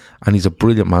says, and he's a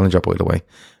brilliant manager, by the way,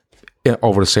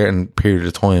 over a certain period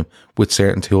of time with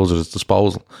certain tools at his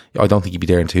disposal. I don't think he'd be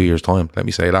there in 2 years' time, let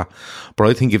me say that. But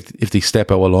I think if they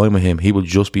step out of line with him, he will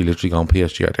just be literally going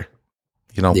PSG out there.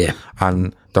 You know? Yeah.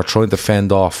 And they're trying to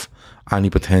fend off any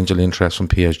potential interest from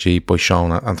PSG by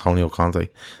showing Antonio Conte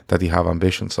that they have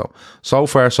ambition. So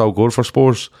far, so good for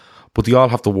Spurs. But they all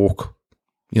have to work.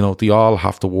 You know, they all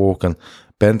have to work, and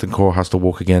Bentancur has to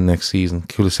work again next season.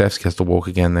 Kulusevski has to work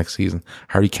again next season.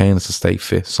 Harry Kane has to stay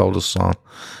fit. So does Son.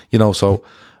 You know, so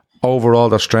overall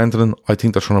they're strengthening. I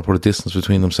think they're trying to put a distance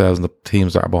between themselves and the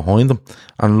teams that are behind them,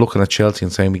 and looking at Chelsea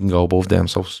and saying we can go above them.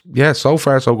 So yeah, so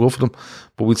far so good for them.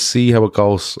 But we'll see how it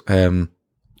goes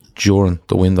during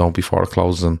the window before it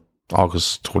closes on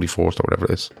August 24th or whatever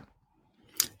it is.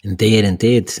 Indeed.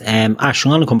 Ash, I'm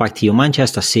going to come back to you.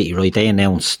 Manchester City, right? They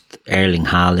announced Erling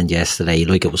Haaland yesterday.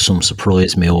 Like, it was some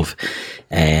surprise move.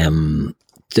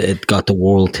 It got the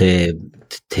world to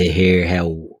hear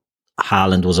how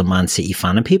Haaland was a Man City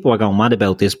fan, and people are going mad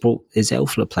about this, but his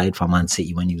outfit played for Man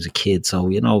City when he was a kid, so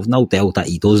you know, no doubt that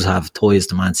he does have ties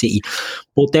to Man City.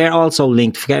 But they're also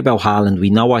linked, forget about Haaland,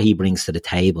 we know what he brings to the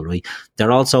table, right?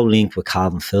 They're also linked with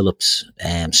Calvin Phillips,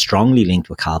 strongly linked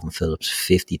with Calvin Phillips,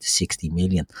 50 to 60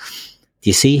 million. Do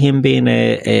you see him being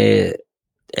a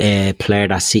player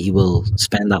that City will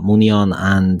spend that money on,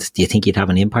 and do you think he'd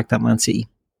have an impact at Man City?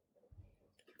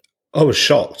 I was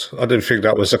shocked. I didn't think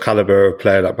that was the calibre of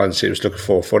player that Man City was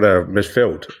looking for their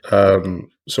midfield.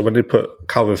 So when they put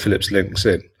Calvin Phillips links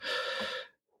in,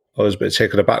 I was a bit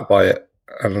taken aback by it.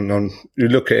 And then you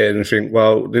look at it and think,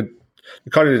 well, they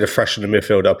kind of need to freshen the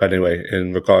midfield up anyway,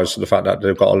 in regards to the fact that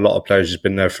they've got a lot of players who's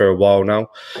been there for a while now.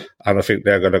 And I think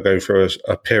they're going to go through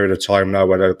a period of time now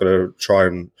where they're going to try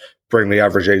and bring the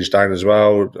average age down as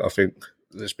well. I think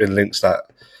there's been links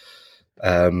that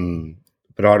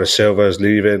Bernardo Silva is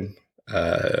leaving.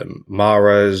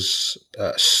 Mahrez,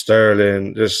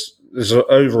 Sterling, there's an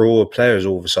overall of players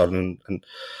all of a sudden, and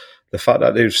the fact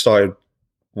that they've started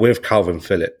with Calvin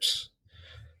Phillips,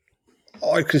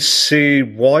 I could see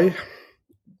why,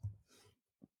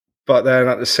 but then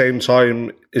at the same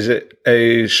time, is it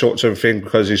a short-term thing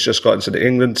because he's just got into the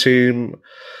England team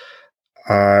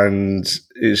and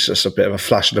it's just a bit of a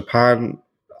flash in the pan?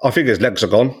 I think his legs are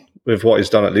gone with what he's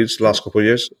done at Leeds the last couple of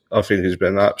years. I think he's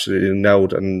been absolutely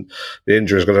nailed, and the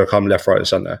injury is going to come left, right and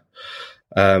centre.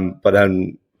 But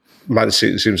then Man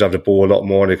City seems to have the ball a lot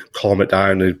more, and they can calm it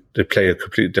down. They play a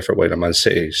completely different way than Man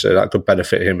City, so that could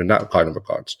benefit him in that kind of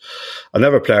regards.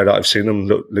 Another player that I've seen him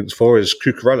linked for is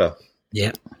Cucurella.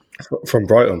 Yeah. From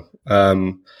Brighton.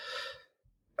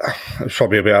 It's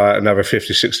probably about another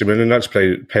 50, 60 million. That's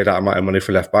pay that amount of money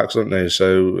for left backs, don't they?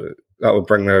 So that would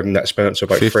bring their net spend to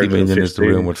about 50 million is the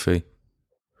Real fee.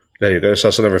 There you go. So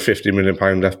that's another £50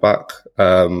 million left back,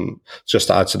 just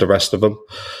to add to the rest of them.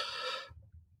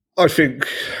 I think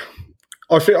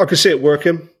I can see it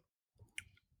working,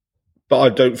 but I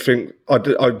don't think I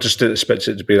just didn't expect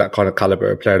it to be that kind of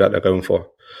calibre of player that they're going for.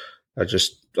 I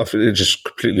think it just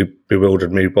completely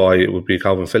bewildered me why it would be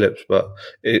Calvin Phillips, but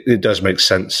it does make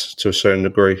sense to a certain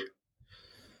degree.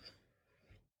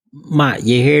 Matt,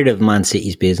 you heard of Man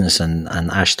City's business, and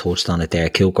Ash touched on it there.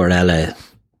 Cucurella,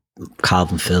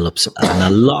 Calvin Phillips, and a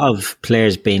lot of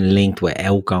players being linked with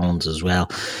outgoings as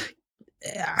well.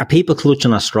 Are people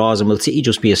clutching at straws, and will City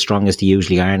just be as strong as they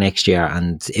usually are next year?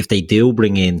 And if they do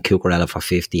bring in Cucurella for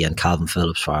 50 and Calvin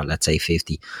Phillips for, let's say,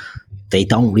 50, they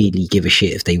don't really give a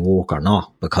shit if they work or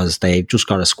not, because they've just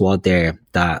got a squad there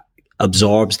that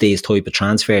absorbs these type of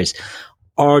transfers.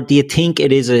 Or do you think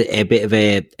it is a bit of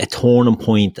a turning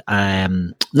point,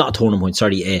 not a turning point,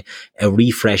 sorry, a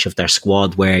refresh of their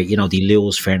squad where, you know, they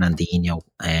lose Fernandinho,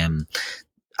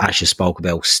 Ash spoke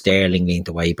about Sterling linked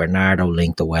away, Bernardo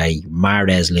linked away,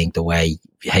 Mahrez linked away,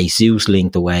 Jesus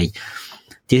linked away.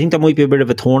 Do you think there might be a bit of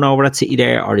a turnover at City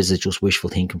there, or is it just wishful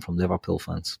thinking from Liverpool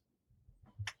fans?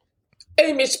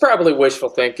 It's probably wishful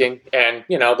thinking, and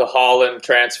you know, the Haaland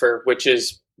transfer, which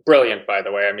is brilliant, by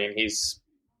the way. I mean, he's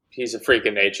he's a freak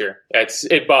of nature.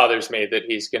 It bothers me that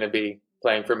he's going to be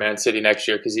playing for Man City next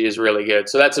year because he is really good.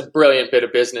 So that's a brilliant bit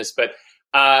of business. But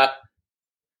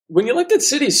when you looked at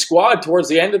City's squad towards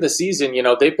the end of the season,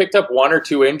 they picked up 1 or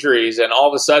 2 injuries, and all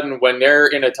of a sudden when they're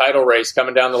in a title race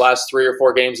coming down the last 3 or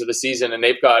 4 games of the season and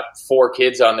they've got 4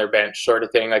 kids on their bench sort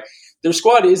of thing, like their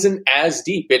squad isn't as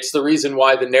deep. It's the reason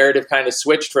why the narrative kind of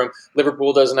switched from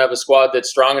Liverpool doesn't have a squad that's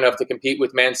strong enough to compete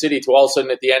with Man City to all of a sudden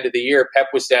at the end of the year, Pep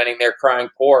was standing there crying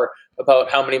poor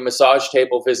about how many massage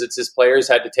table visits his players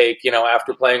had to take,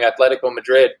 after playing Atletico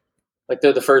Madrid. Like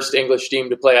they're the first English team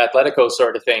to play Atletico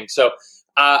sort of thing. So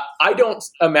I don't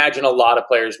imagine a lot of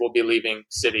players will be leaving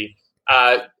City.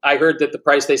 I heard that the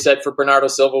price they said for Bernardo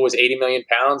Silva was £80 million.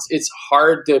 It's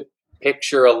hard to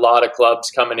picture a lot of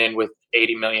clubs coming in with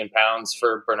 £80 million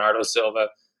for Bernardo Silva.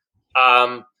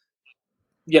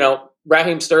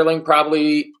 Raheem Sterling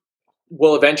probably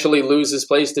will eventually lose his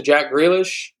place to Jack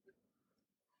Grealish,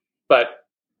 but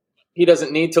he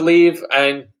doesn't need to leave,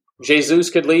 and Jesus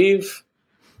could leave.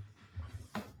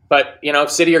 But,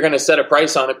 if City are going to set a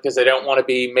price on it because they don't want to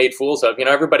be made fools of,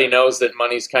 everybody knows that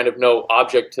money's kind of no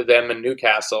object to them in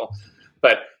Newcastle,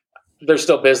 but they're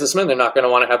still businessmen. They're not going to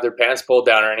want to have their pants pulled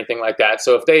down or anything like that.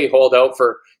 So if they hold out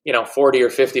for, 40 or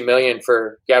 50 million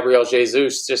for Gabriel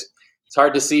Jesus, it's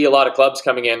hard to see a lot of clubs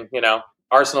coming in.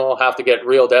 Arsenal will have to get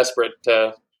real desperate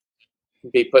to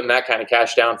be putting that kind of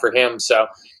cash down for him. So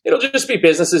it'll just be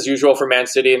business as usual for Man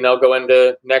City, and they'll go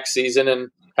into next season and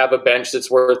have a bench that's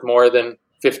worth more than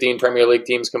 15 Premier League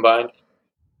teams combined.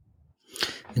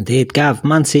 Indeed, Gav,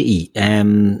 Man City.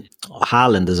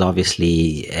 Haaland is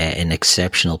obviously an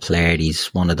exceptional player. He's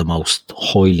one of the most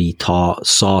highly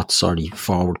sought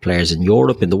forward players in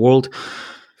Europe, in the world.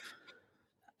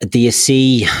 Do you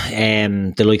see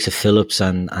the likes of Phillips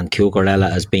and Cucurella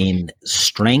as being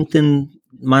strengthened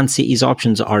Man City's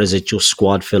options, or is it just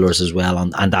squad fillers as well?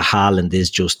 And the Haaland is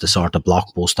just the sort of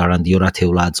blockbuster, and the other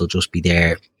 2 lads will just be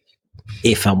there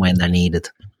if and when they're needed?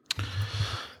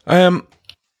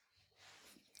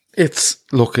 It's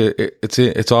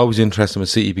always interesting with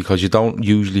City because you don't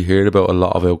usually hear about a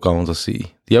lot of outgoings of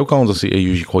City. The outgoings of City are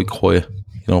usually quite quiet.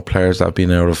 Players that have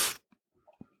been out of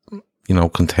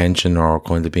contention or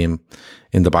kind of being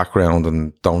in the background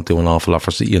and don't do an awful lot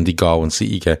for City, and they go and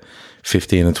City get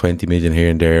 15 and 20 million here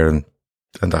and there, and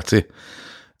that's it.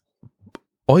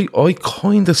 I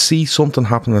kind of see something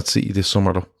happening at City this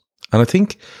summer though, and I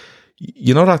think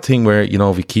that thing where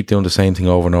if you keep doing the same thing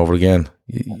over and over again,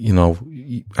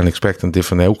 and expecting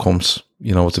different outcomes,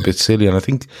 it's a bit silly. And I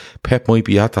think Pep might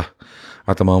be at that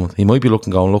at the moment. He might be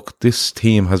looking, going, look, this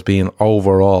team has been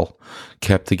overall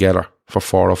kept together for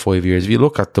 4 or 5 years. If you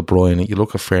look at De Bruyne, you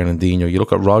look at Fernandinho, you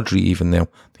look at Rodri even now,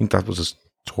 I think that was his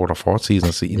 3rd or 4th season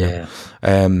at City now.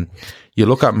 Yeah. You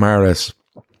look at Mahrez,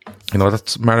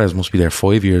 Mahrez must be there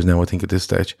 5 years now, I think, at this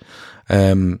stage.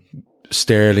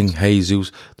 Sterling,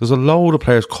 Jesus, there's a load of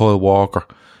players, Kyle Walker,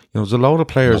 there's a load of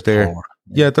players there.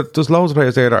 Yeah, there's loads of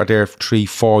players there that are there for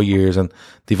 3-4 years, and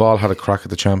they've all had a crack at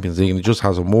the Champions League, and it just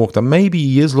hasn't worked. And maybe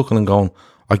he is looking and going,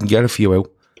 I can get a few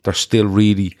out. They're still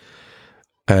really,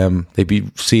 they'd be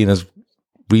seen as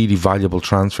really valuable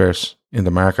transfers in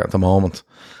the market at the moment.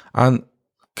 And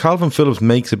Calvin Phillips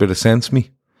makes a bit of sense to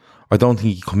me. I don't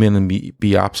think he come in and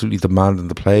be absolutely demanding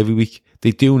to play every week.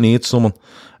 They do need someone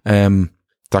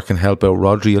that can help out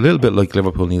Rodri, a little bit like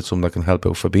Liverpool needs someone that can help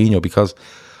out Fabinho, because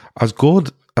as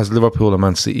good as Liverpool and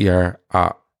Man City are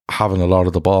at having a lot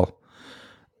of the ball,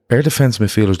 their defence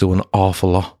midfielders do an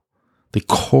awful lot. They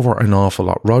cover an awful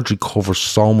lot. Rodri covers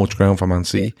so much ground for Man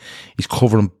City. He's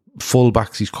covering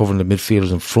full-backs, he's covering the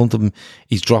midfielders in front of him,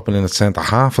 he's dropping in at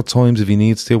centre-half at times if he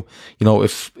needs to.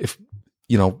 If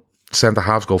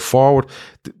centre-halves go forward,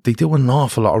 they do an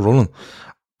awful lot of running.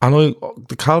 And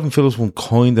the Calvin Phillips one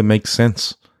kind of makes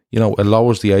sense. It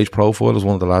lowers the age profile, as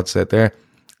one of the lads said there.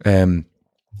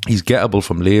 He's gettable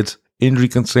from Leeds. Injury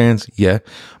concerns, yeah,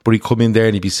 but he'd come in there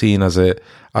and he'd be seen as a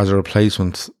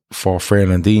replacement for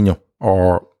Fernandinho,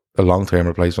 or a long-term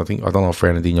replacement. I don't know if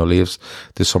Fernandinho leaves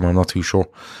this summer. I'm not too sure.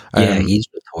 He's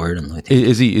retired. I think.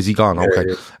 Is he gone?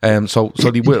 Okay. So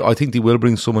they will. I think they will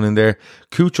bring someone in there.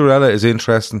 Cucurella is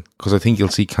interesting because I think you'll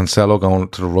see Cancelo going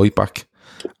to the right back,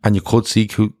 and you could see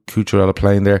Cucurella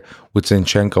playing there with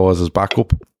Zinchenko as his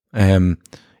backup.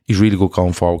 He's really good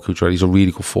going forward, Cucurella. He's a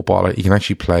really good footballer. He can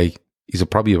actually play. He's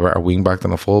probably a better wing back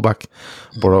than a full back.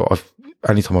 But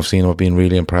anytime I've seen him, I've been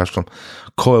really impressed with him.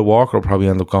 Kyle Walker will probably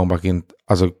end up going back in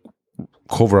as a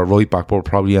cover at right back, but will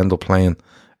probably end up playing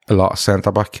a lot of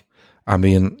centre back and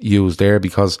being used there,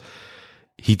 because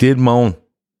he did moan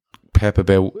Pep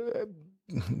about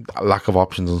lack of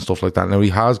options and stuff like that. Now, he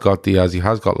has got Diaz, he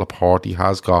has got Laporte, he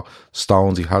has got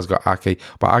Stones, he has got Ake,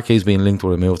 but Ake's being linked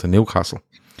with a move to Newcastle.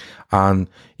 And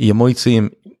you might see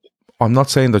him, I'm not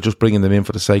saying they're just bringing them in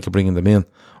for the sake of bringing them in.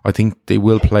 I think they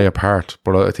will play a part,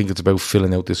 but I think it's about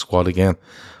filling out this squad again.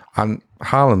 And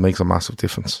Haaland makes a massive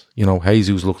difference. You know,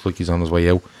 Jesus looks like he's on his way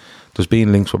out. There's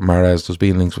been links with Mahrez, there's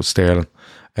been links with Sterling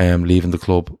leaving the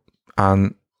club.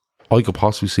 And I could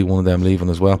possibly see one of them leaving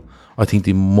as well. I think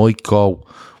they might go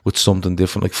with something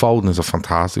different. Like Foden is a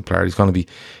fantastic player. He's going to be,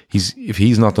 if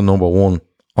he's not the number one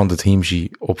on the team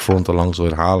sheet up front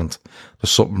alongside Haaland,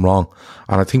 there's something wrong.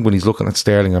 And I think when he's looking at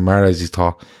Sterling and Mahrez, he's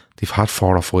thought they've had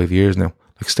 4 or 5 years now.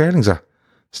 Like Sterling's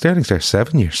there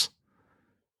 7 years.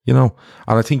 You know,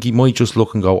 and I think he might just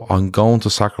look and go, I'm going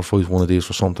to sacrifice one of these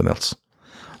for something else.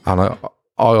 And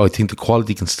I think the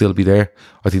quality can still be there.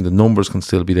 I think the numbers can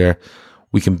still be there.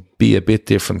 We can be a bit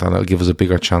different and it'll give us a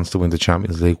bigger chance to win the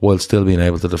Champions League while still being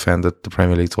able to defend the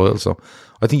Premier League title. So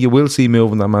I think you will see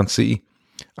moving that Man City,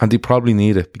 and they probably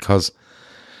need it, because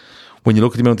when you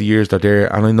look at the amount of years they're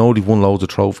there, and I know they've won loads of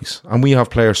trophies, and we have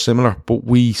players similar, but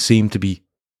we seem to be,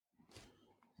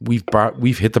 we've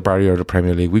hit the barrier of the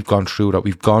Premier League. We've gone through that.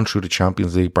 We've gone through the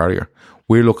Champions League barrier.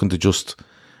 We're looking to just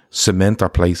cement our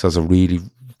place as a really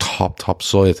top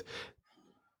side.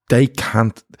 They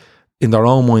can't, in their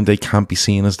own mind, they can't be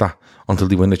seen as that until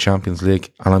they win the Champions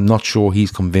League. And I'm not sure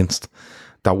he's convinced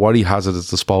that what he has at his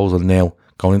disposal now,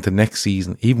 going into next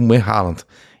season, even with Haaland,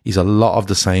 is a lot of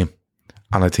the same.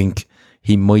 And I think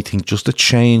he might think just a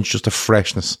change, just a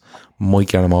freshness might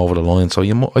get him over the line. So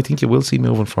I think you will see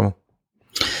moving from him.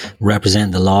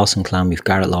 Representing the Lawson clan, we've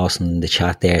Garrett Lawson in the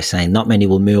chat there saying not many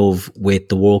will move with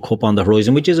the World Cup on the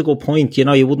horizon, which is a good point. You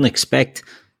know, you wouldn't expect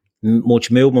much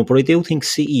movement, but I do think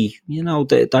City, you know,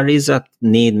 there is that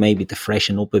need maybe to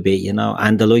freshen up a bit, you know,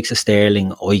 and the likes of Sterling,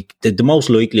 the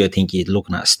most likely I think you're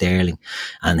looking at Sterling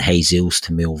and Jesus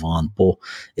to move on, but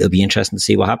it'll be interesting to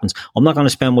see what happens. I'm not going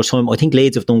to spend much time. I think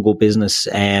Leeds have done good business.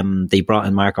 They brought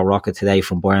in Marco Rocca today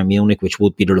from Bayern Munich, which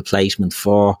would be the replacement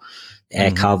for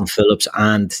Calvin Phillips,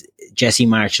 and Jesse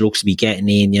March looks to be getting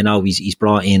in. You know, he's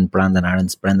brought in Brendan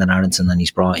Aronson, and he's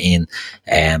brought in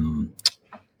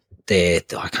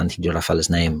I can't think of that fella's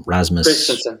name,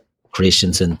 Rasmus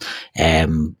Christensen.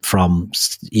 From,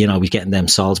 you know, he's getting them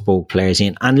Salzburg players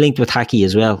in, and linked with Taki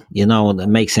as well. You know, and it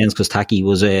makes sense because Taki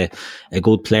was a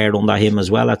good player under him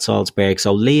as well at Salzburg.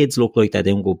 So Leeds look like they're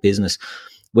doing good business.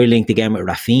 We're linked again with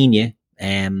Rafinha.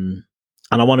 And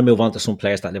I want to move on to some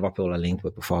players that Liverpool are linked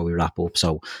with before we wrap up.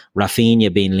 So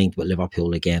Rafinha being linked with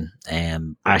Liverpool again.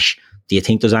 Ash, do you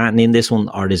think there's anything in this one,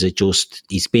 or is it just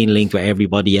he's being linked with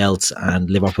everybody else and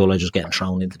Liverpool are just getting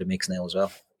thrown into the mix now as well?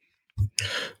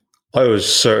 I was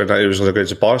certain that he was going to go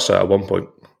to Barca at one point.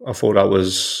 I thought that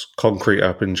was concrete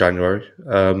up in January.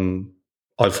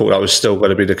 I thought that was still going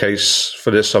to be the case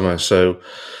for this summer. So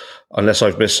unless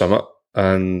I've missed something,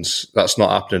 and that's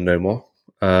not happening no more.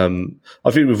 I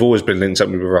think we've always been linked up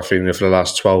with Rafinha for the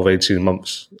last 12, 18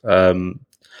 months.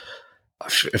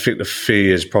 I think the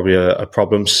fee is probably a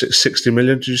problem. 60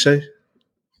 million, did you say?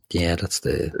 Yeah, that's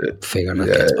the figure that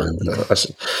gets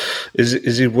banned.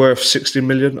 Is he worth 60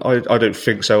 million? I don't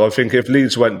think so. I think if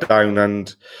Leeds went down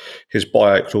and his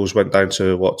buyout clause went down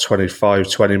to, 25,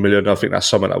 20 million, I think that's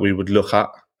something that we would look at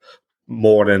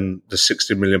more than the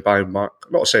 60 million pound mark.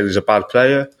 I'm not saying he's a bad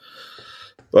player,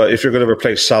 but if you're going to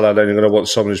replace Salah, then you're going to want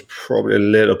someone who's probably a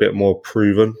little bit more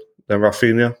proven than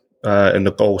Rafinha in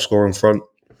the goal scoring front.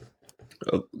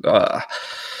 I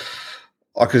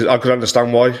could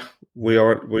understand why we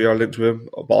are linked to him,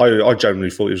 but I genuinely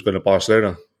thought he was going to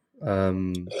Barcelona.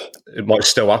 It might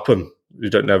still happen. You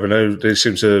don't never know. They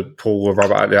seem to pull a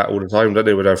rabbit out of the hat all the time, don't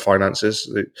they, with their finances?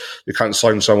 They can't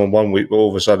sign someone one week, but all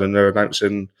of a sudden they're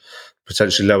announcing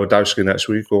potentially Lewandowski next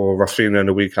week or Rafinha in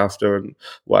the week after, and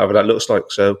whatever that looks like.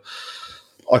 So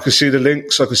I can see the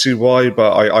links, I can see why,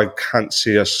 but I can't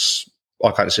see us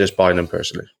buying them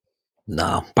personally.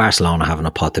 No, Barcelona having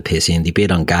a pot to piss in. They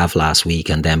bid on Gav last week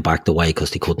and then backed away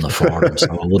because they couldn't afford him. So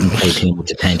I wouldn't pay too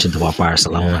much attention to what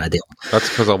Barcelona are doing. That's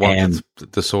because I wanted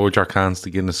the Soldier cans to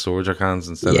give the Soldier cans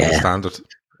instead of the standard.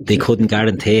 They couldn't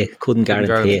guarantee it.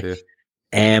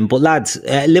 But lads,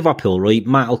 Liverpool, right?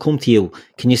 Matt, I'll come to you.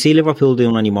 Can you see Liverpool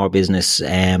doing any more business?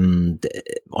 I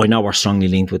know we're strongly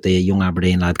linked with the young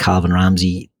Aberdeen lad, Calvin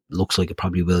Ramsey. Looks like it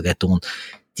probably will get done.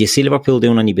 Do you see Liverpool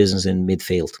doing any business in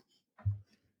midfield?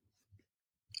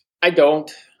 I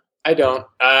don't.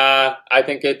 I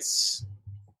think it's,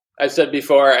 I said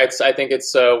before, I think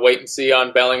it's wait and see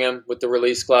on Bellingham with the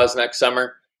release clause next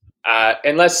summer.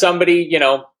 Unless somebody,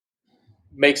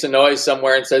 makes a noise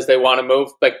somewhere and says they want to move.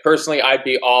 Like, personally, I'd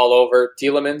be all over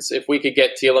Tielemans. If we could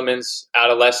get Tielemans out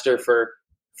of Leicester for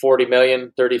 40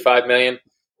 million, 35 million,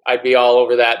 I'd be all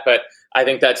over that. But I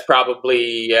think that's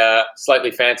probably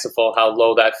slightly fanciful how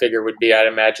low that figure would be. I'd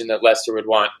imagine that Leicester would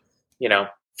want,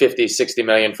 50, 60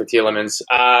 million for Tielemans.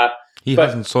 He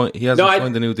hasn't signed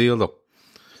a new deal, though.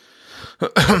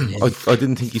 I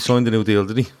didn't think he signed a new deal,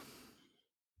 did he?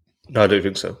 No, I don't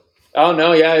think so. Oh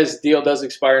no, yeah, his deal does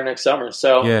expire next summer.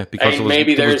 So yeah, because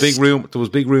there was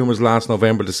big rumors last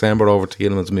November, December over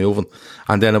Tielemans moving,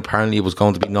 and then apparently it was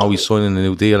going to be he's signing a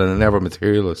new deal, and it never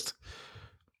materialised.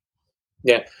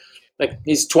 Yeah, like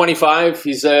he's 25,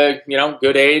 he's a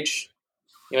good age.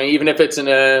 Even if it's in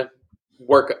a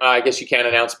work, I guess you can't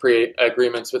announce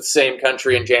pre-agreements with the same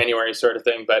country in January, sort of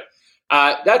thing. But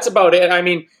that's about it. I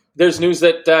mean, there's news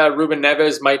that Ruben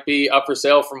Neves might be up for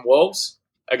sale from Wolves.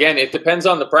 Again, it depends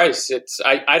on the price.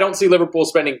 I don't see Liverpool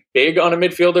spending big on a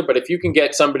midfielder, but if you can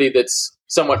get somebody that's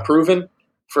somewhat proven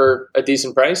for a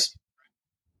decent price.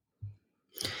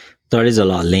 There is a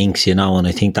lot of links, and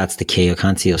I think that's the key. I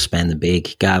can't see us spending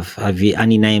big. Gav, have you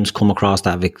any names come across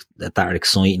that are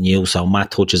exciting you? So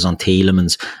Matt touches on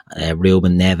Tielemans,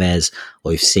 Ruben Neves.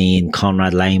 I've seen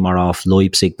Konrad Laimer off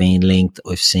Leipzig being linked.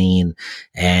 I've seen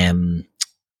Kudio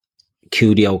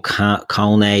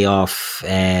Kone off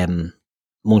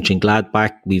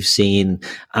Mönchengladbach. We've seen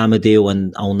Amadou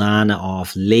and Onana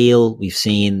off Lille. We've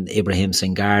seen Ibrahim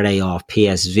Sangare off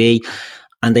PSV.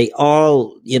 And they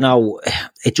all,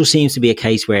 it just seems to be a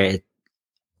case where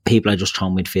people are just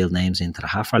throwing midfield names into the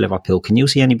hat for Liverpool. Can you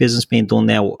see any business being done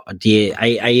now?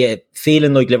 Are you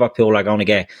feeling like Liverpool are going to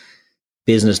get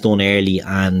business done early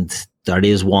and there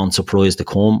is one surprise to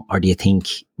come? Or do you think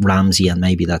Ramsey and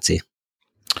maybe that's it?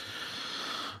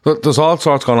 There's all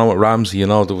sorts going on with Ramsey. There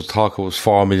was talk it was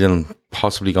 4 million,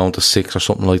 possibly going to 6 or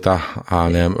something like that.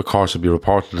 And of course, it'll be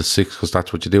reported as 6 because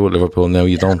that's what you do with Liverpool now.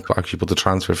 You don't actually put the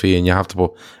transfer fee in. You have to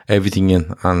put everything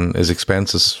in, and his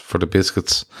expenses for the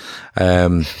biscuits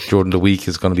during the week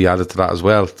is going to be added to that as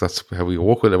well. That's how we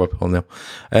work with Liverpool now.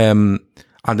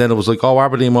 And then it was like,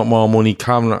 Aberdeen want more money.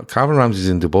 Calvin Ramsey's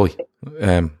in Dubai.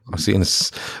 I've seen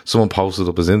someone posted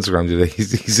up his Instagram today.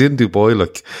 He's in Dubai,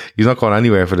 like he's not going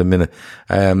anywhere for the minute.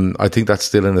 I think that's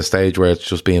still in a stage where it's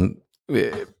just being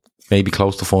maybe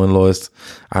close to finalised,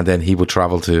 and then he would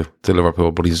travel to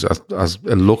Liverpool. But he's as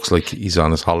it looks like he's on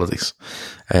his holidays,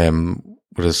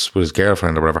 with his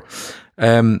girlfriend or whatever.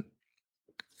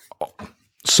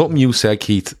 Something you said,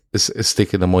 Keith, is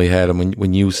sticking in my head, and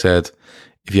when you said,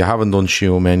 if you haven't done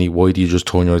Tchouaméni, why do you just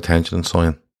turn your attention and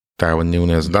sign Darwin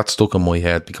Núñez? And that stuck in my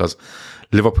head because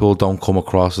Liverpool don't come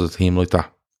across as a team like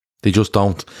that. They just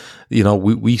don't.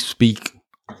 We speak,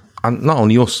 and not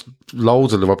only us,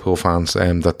 loads of Liverpool fans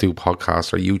that do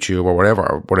podcasts or YouTube or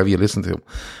whatever you listen to,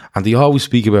 and they always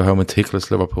speak about how meticulous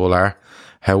Liverpool are,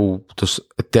 how there's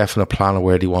a definite plan of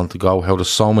where they want to go, how there's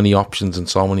so many options in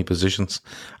so many positions,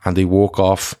 and they walk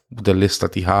off the list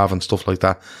that they have and stuff like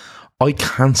that. I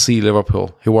can't see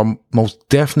Liverpool, who are most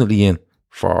definitely in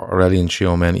for Aurelien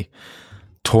Tchouaméni,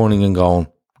 turning and going,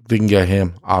 didn't get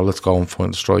him, let's go and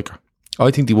find a striker. I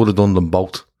think they would have done them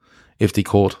both if they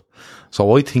could.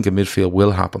 So I think a midfield will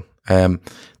happen.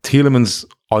 Tielemans,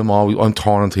 I'm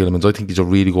torn on Tielemans. I think he's a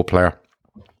really good player,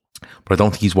 but I don't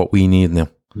think he's what we need now.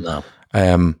 No.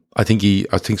 I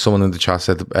think someone in the chat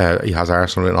said he has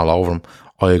Arsenal written all over him.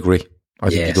 I agree.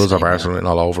 I think he does have Arsenal written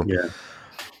all over him. Yeah.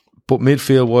 But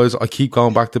midfield-wise, I keep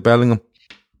going back to Bellingham.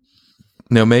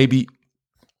 Now,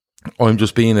 I'm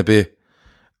just being a bit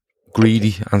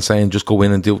greedy and saying just go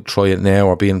in and try it now,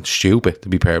 or being stupid, to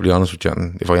be perfectly honest with you.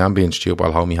 And if I am being stupid,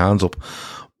 I'll hold my hands up.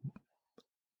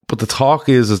 But the talk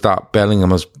is that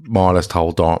Bellingham has more or less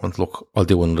told Dortmund, look, I'll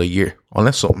do another year,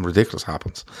 unless something ridiculous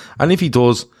happens. And if he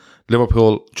does,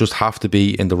 Liverpool just have to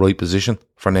be in the right position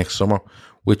for next summer,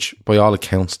 which by all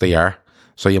accounts they are.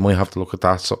 So you might have to look at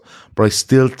that. So, but I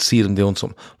still see them doing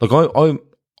something. Like I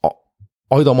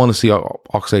don't want to see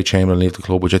Oxlade-Chamberlain leave the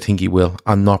club, which I think he will,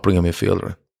 and not bring a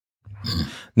midfielder in.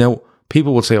 Now,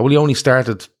 people will say, well, he only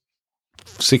started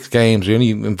 6 games, he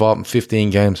only involved in 15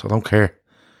 games. I don't care.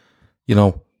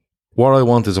 What I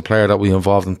want is a player that will be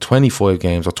involved in 25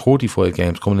 games or 35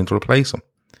 games coming in to replace him.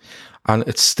 And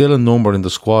it's still a number in the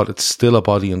squad. It's still a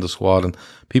body in the squad. And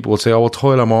people will say, oh, well,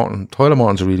 Tyler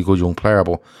Morton's a really good young player,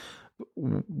 but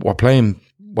we're playing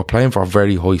for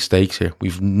very high stakes here.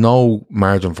 We've no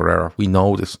margin for error. We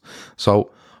know this.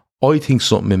 So I think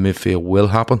something in midfield will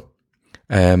happen.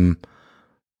 But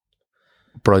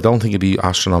I don't think it'd be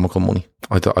astronomical money.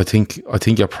 I think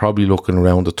you're probably looking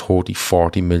around the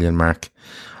 30-40 million mark.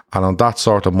 And on that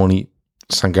sort of money,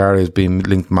 Sangare has been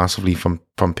linked massively from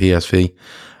from PSV.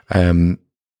 I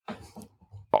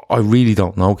really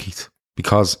don't know, Keith,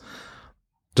 because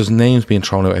there's names being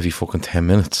thrown out every fucking 10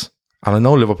 minutes. And I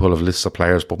know Liverpool have lists of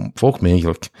players, but fuck me,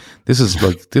 this is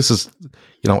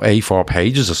A4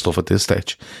 pages of stuff at this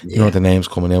stage. You know, the names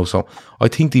coming out. So I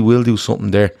think they will do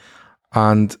something there.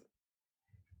 And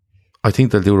I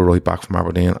think they'll do the right back from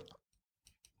Aberdeen.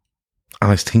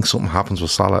 And I think something happens with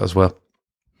Salah as well.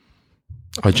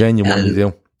 I genuinely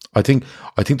do. I think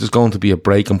there's going to be a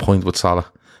breaking point with Salah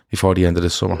before the end of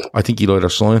this summer. I think he'll either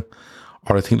sign,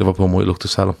 or I think Liverpool might look to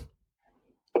sell him.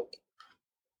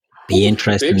 Be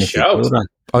interesting if you do that.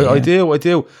 I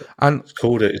do. And He's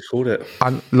called it.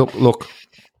 And look,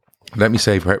 let me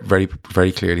say very,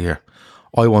 very clearly here.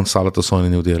 I want Salah to sign a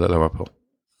new deal at Liverpool.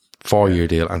 4-year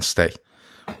deal and stay.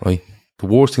 Right? The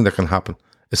worst thing that can happen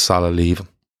is Salah leaving.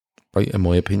 Right? In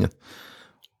my opinion.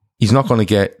 He's not going to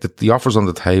get the offers on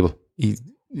the table.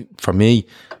 For me,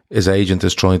 his agent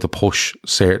is trying to push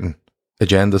certain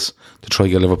agendas to try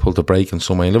to get Liverpool to break in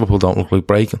some way. Liverpool don't look like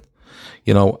breaking.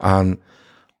 You know, and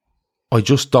I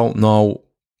just don't know.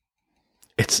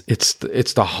 It's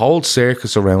the whole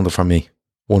circus around it for me.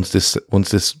 Once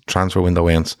this transfer window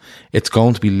ends, it's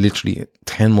going to be literally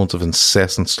 10 months of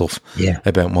incessant stuff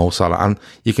about Mo Salah, and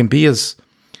you can be as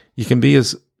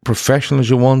professional as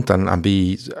you want and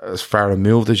be as far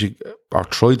removed as you, or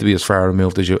try to be as far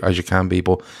removed as you can be,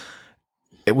 but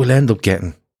it will end up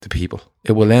getting to people.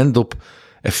 It will end up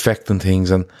affecting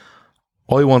things, and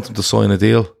I want them to sign a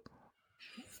deal.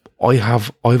 I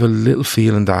have a little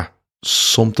feeling that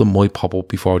something might pop up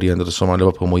before the end of the summer.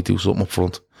 Liverpool might do something up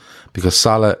front, because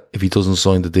Salah, if he doesn't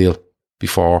sign the deal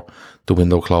before the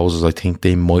window closes, I think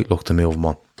they might look to move him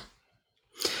on.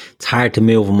 It's hard to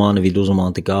move him on if he doesn't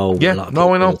want to go. Yeah, I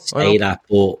know. That,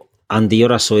 but on the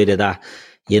other side of that,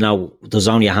 you know, there's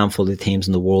only a handful of teams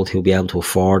in the world who'll be able to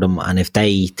afford him, and if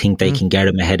they think they can get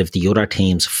him ahead of the other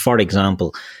teams, for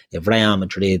example, if Real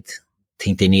Madrid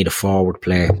think they need a forward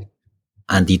player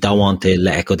and they don't want to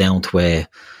let it go down to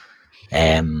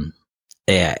an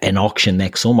auction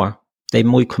next summer, they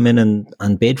might come in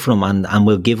and bid for him and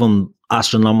will give him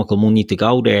astronomical money to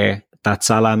go there that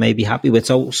Salah may be happy with.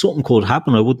 So something could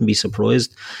happen. I wouldn't be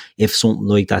surprised if something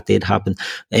like that did happen.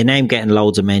 A name getting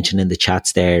loads of mention in the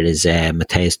chats there is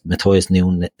Matthias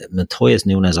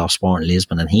Nunes of Sporting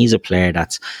Lisbon, and he's a player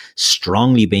that's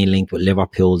strongly being linked with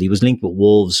Liverpool. He was linked with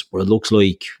Wolves, but it looks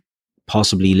like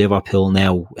possibly Liverpool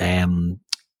now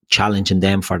challenging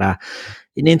them for that.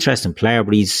 An interesting player,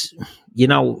 but he's, you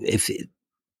know, if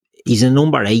he's a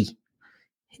number 8.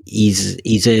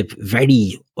 He's a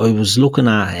very, I was looking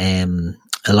at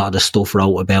a lot of stuff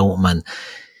wrote about him, and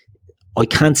I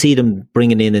can't see them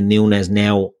bringing in a Nunes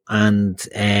now and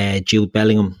Jude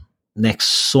Bellingham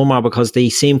next summer, because they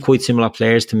seem quite similar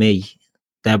players to me.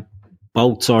 They're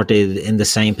both sort of in the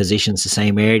same positions, the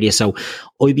same area. So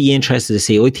I'd be interested to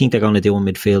see. I think they're going to do a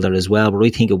midfielder as well, but I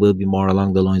think it will be more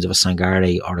along the lines of a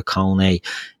Sangare or a Kone,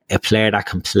 a player that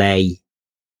can play,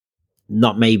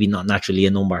 not naturally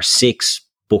a number 6,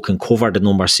 but can cover the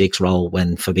number 6 role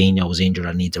when Fabinho is injured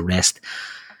and needs a rest.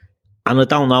 And I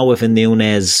don't know if a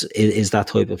Nunes is that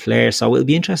type of player, so it'll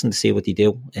be interesting to see what they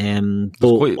do.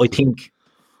 But I think...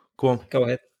 Go on. Go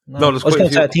ahead.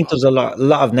 I think there's a lot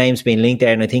of names being linked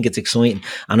there, and I think it's exciting.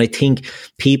 And I think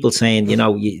people saying, you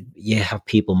know, you have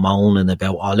people moaning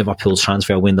about, Liverpool's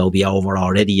transfer window will be over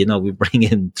already. You know, we bring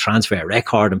in transfer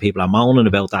record and people are moaning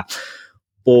about that.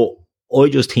 But I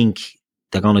just think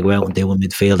they're going to go out and do a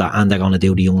midfielder, and they're going to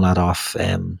do the young lad off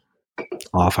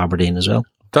Aberdeen as well.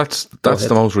 That's the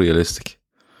most realistic,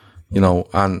 you know.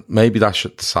 And maybe that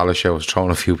Salah show has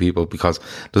thrown a few people, because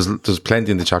there's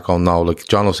plenty in the chat going, no, like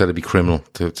Jono said it'd be criminal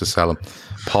to sell him.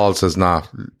 Paul says, nah,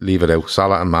 leave it out.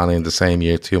 Salah and Mane in the same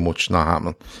year, too much, not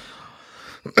happening.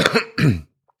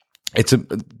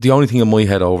 The only thing in my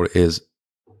head over it is,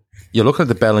 you're looking at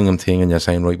the Bellingham thing and you're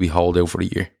saying, right, we hold out for a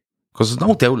year, because there's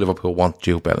no doubt Liverpool want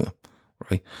Jude Bellingham.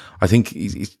 Right, I think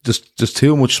he's just, there's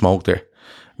too much smoke there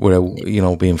without, you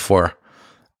know, being fair.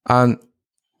 And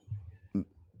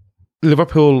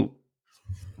Liverpool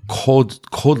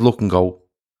could look and go,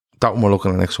 that one we're looking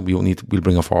at next one, we'll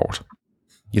bring it forward.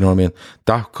 You know what I mean?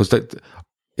 Because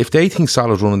if they think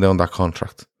Salah's running down that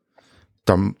contract,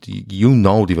 you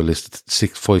know they've listed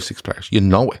 5-6 players. You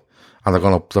know it. And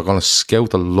they're gonna scout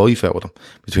the life out of them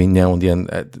between now and the end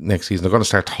next season. They're gonna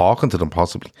start talking to them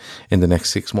possibly in the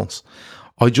next 6 months.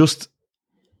 I don't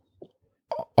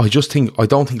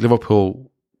think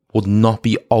Liverpool would not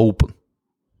be open,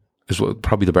 is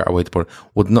probably the better way to put it.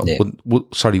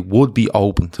 Would be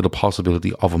open to the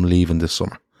possibility of him leaving this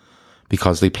summer,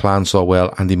 because they plan so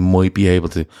well and they might be able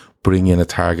to bring in a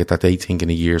target that they think in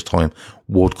a year's time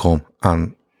would come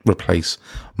and replace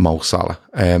Mo Salah.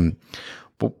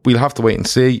 But we'll have to wait and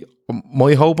see.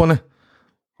 My hope on it,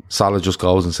 Salah just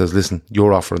goes and says, listen,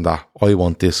 you're offering that, I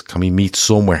want this, can we meet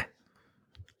somewhere?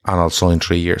 And I'll sign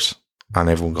 3 years. And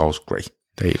everyone goes, great,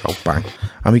 there you go, bang.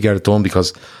 And we get it done,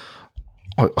 because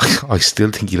I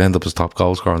still think he'll end up as top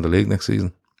goal scorer in the league next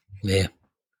season. Yeah.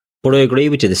 But I agree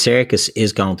with you, the circus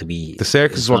is going to be... The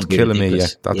circus is what's killing me, yeah.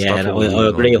 I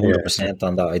agree 100%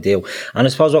 on that, I do. And I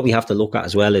suppose what we have to look at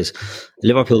as well is,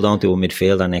 Liverpool don't do a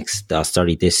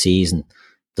midfielder this season.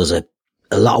 There's a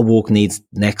lot of work needs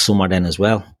next summer then as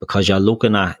well, because you're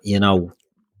looking at, you know,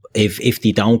 if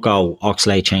they don't go,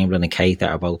 Oxlade, Chamberlain and Keita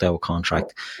are both out of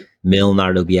contract.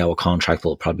 Milner will be out of contract,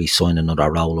 will probably sign another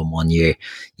role in 1 year.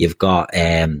 You've got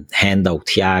Hendo,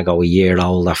 Thiago a year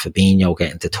older, Fabinho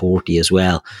getting to 30 as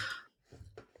well.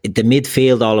 The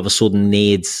midfield all of a sudden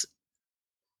needs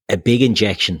a big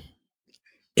injection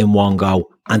in one go,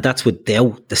 and that's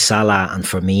without the Salah and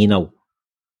Firmino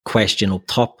question up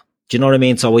top. Do you know what I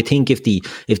mean? So I think if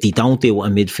they don't do a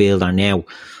midfielder now,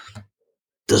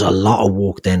 there's a lot of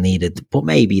work then needed. But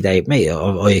maybe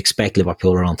I expect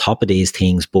Liverpool are on top of these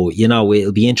things. But, you know,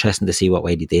 it'll be interesting to see what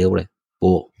way they deal with it.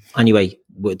 But anyway,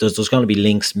 there's going to be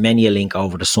links, many a link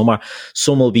over the summer.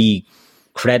 Some will be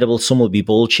credible, some will be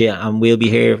bullshit, and we'll be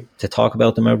here to talk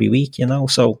about them every week, you know.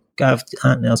 So, Gav,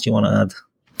 anything else you want to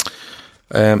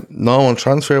add? No, on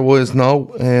transfer-wise, no.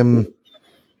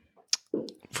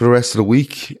 For the rest of the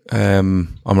week,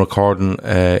 I'm recording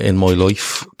In My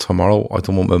Life tomorrow. I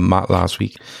done one with Matt last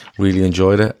week. Really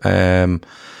enjoyed it. Who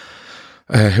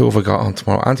have I got on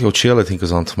tomorrow? Anthony O'Chill, I think,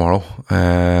 is on tomorrow.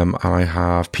 And I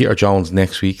have Peter Jones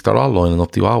next week. They're all lining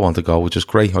up. They all want to go, which is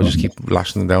great. I'll just keep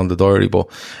lashing them down the diary. But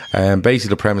basically,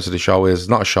 the premise of the show is, it's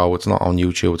not a show. It's not on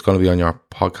YouTube. It's going to be on your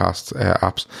podcast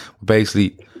apps.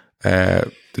 Basically,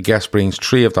 the guest brings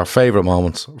 3 of their favourite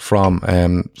moments from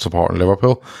supporting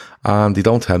Liverpool, and they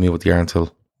don't tell me what they are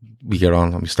until we get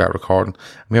on and we start recording.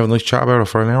 And we have a nice chat about it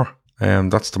for an hour.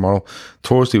 That's tomorrow.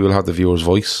 Thursday we'll have the viewer's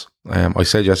voice. I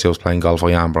said yesterday I was playing golf.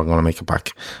 I am, but I'm going to make it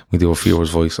back. We do a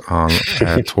viewer's voice on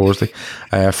Thursday.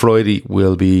 Friday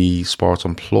will be Sports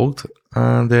Unplugged,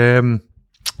 and then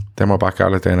we're back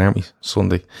at it then, aren't we?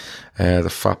 Sunday, the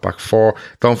Fatback 4.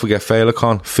 Don't forget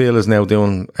Failacon. Phil is now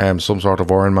doing some sort of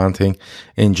Ironman thing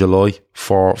in July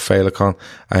for Failacon.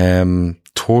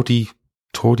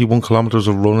 31 kilometres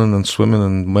of running and swimming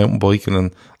and mountain biking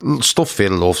and stuff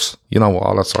Phil loves, you know,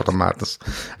 all that sort of madness.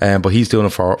 But he's doing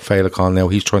it for Failacon now.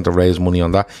 He's trying to raise money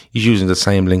on that. He's using the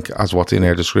same link as what's in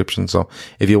our description. So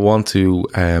if you want to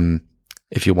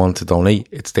donate,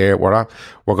 it's there. We're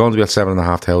going to be at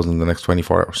 7,500 in the next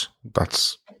 24 hours.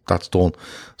 That's done.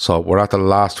 So we're at the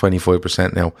last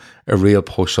 25% now. A real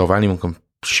push. So if anyone can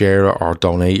share it or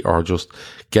donate or just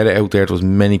get it out there to as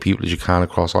many people as you can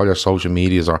across all your social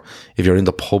medias, or if you're in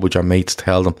the pub with your mates,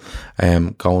 tell them,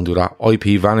 go and do that.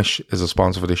 IP Vanish is a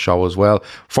sponsor for this show as well.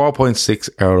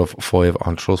 4.6 out of 5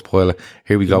 on Trustpilot.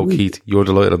 Here we go. Keith, you're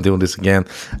delighted I'm doing this again.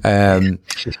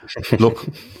 Look,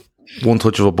 one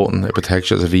touch of a button, it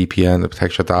protects you as a VPN, it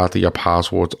protects your data, your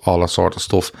passwords, all that sort of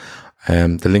stuff.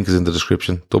 The link is in the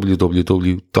description,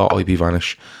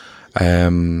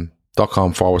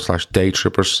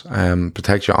 www.ipvanish.com/daytrippers.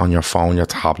 Protect you on your phone, your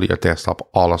tablet, your desktop,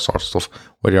 all that sort of stuff,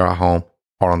 whether you're at home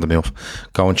or on the move.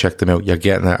 Go and check them out. You're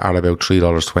getting it at about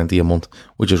 $3.20 a month,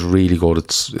 which is really good.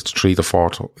 It's 3 to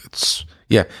 4. It's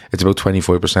about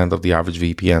 25% of the average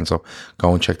VPN. So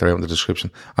go and check that out in the description.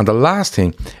 And the last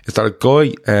thing is that a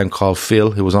guy called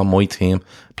Phil, who was on my team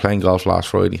playing golf last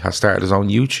Friday, has started his own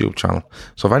YouTube channel.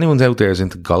 So if anyone's out there is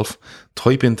into golf,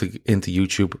 type into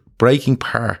YouTube Breaking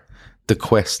Par, The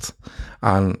Quest,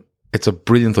 and it's a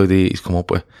brilliant idea he's come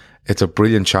up with. It's a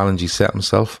brilliant challenge he set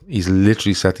himself. He's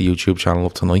literally set the YouTube channel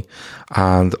up tonight,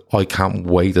 and I can't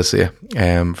wait to see it.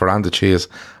 Veranda Cheers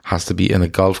has to be in a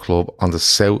golf club on the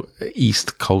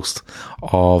southeast coast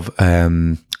of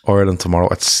Ireland tomorrow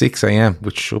at 6 a.m,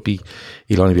 which should be,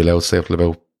 he'll only be allowed to stay up till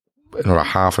about another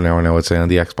half an hour now, I'd say, on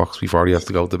the Xbox before he has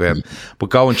to go to bed. But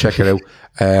go and check it out.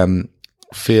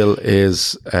 Phil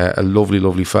is a lovely,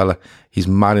 lovely fella. He's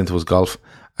mad into his golf.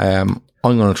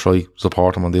 I'm going to try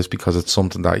support him on this because it's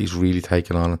something that he's really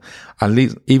taken on. And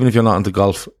even if you're not into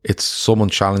golf, it's someone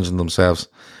challenging themselves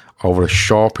over a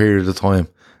short period of time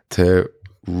to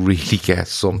really get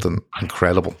something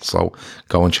incredible. So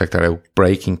go and check that out.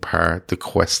 Breaking Par, The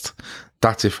Quest.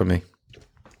 That's it for me.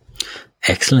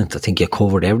 Excellent. I think you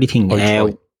covered everything.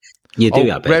 You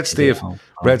do. Red Steve,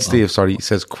 sorry, he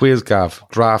says quiz Gav,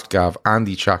 draft Gav,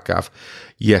 Andy chat Gav.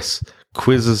 Yes,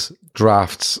 quizzes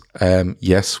drafts,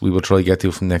 yes, we will try to get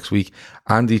to from next week.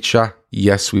 Andy chat,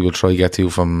 yes, we will try to get to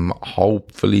from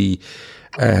hopefully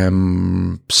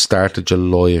start of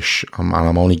July-ish, and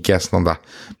I'm only guessing on that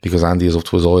because Andy is up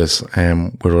to his eyes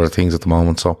with other things at the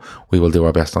moment, so we will do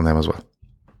our best on them as well.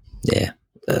 Yeah.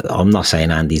 I'm not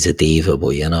saying Andy's a diva,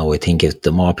 but I think if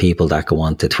the more people that go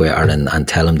onto Twitter and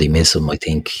tell him they miss him, I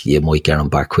think you might get him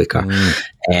back quicker.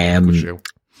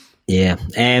 Yeah.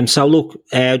 So look,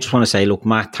 I just want to say, look,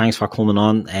 Matt, thanks for coming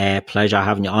on. Pleasure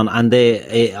having you on. And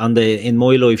in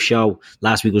my live show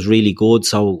last week was really good.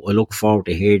 So I look forward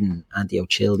to hearing Andy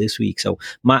O'Chill this week. So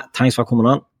Matt, thanks for coming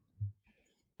on.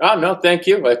 Oh no, thank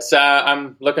you. It's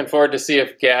I'm looking forward to see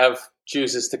if Gav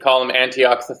chooses to call him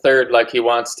Antioch the Third like he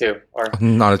wants to, or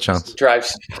not a chance.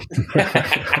 Drives.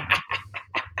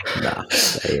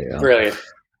 Brilliant.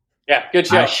 Yeah, good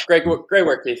show. Ash, great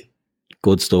work, Keith.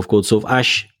 Good stuff.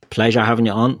 Ash, pleasure having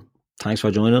you on. Thanks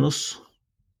for joining us.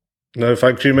 No,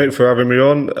 thank you, mate, for having me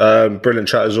on. Brilliant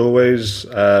chat as always.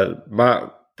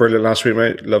 Matt, brilliant last week,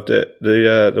 mate. Loved it.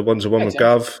 The one-to-one with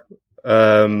Gav.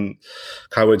 Can't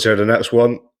wait to hear the next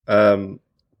one.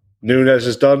 Nunes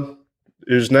is done.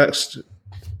 Who's next?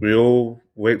 We all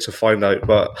wait to find out,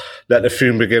 but let the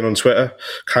fume begin on Twitter.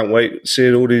 Can't wait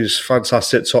seeing all these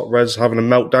fantastic top reds having a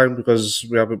meltdown because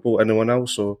we haven't bought anyone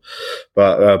else.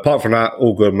 But apart from that,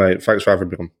 all good, mate. Thanks for having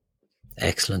me on.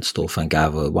 Excellent stuff, and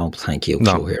Gav, I won't thank you.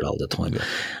 No. Here all the time. Yeah.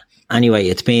 Anyway,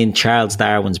 it's been Charles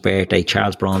Darwin's birthday,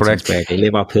 Charles Bronson's birthday.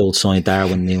 Liverpool signed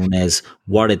Darwin Nunes.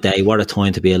 What a day, what a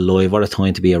time to be alive, what a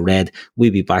time to be a Red.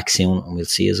 We'll be back soon and we'll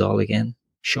see us all again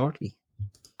shortly.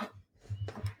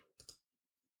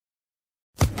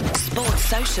 Sports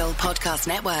Social Podcast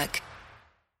Network.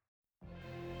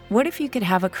 What if you could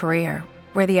have a career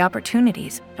where the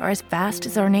opportunities are as vast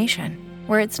as our nation,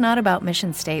 where it's not about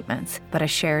mission statements, but a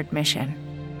shared mission?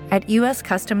 At U.S.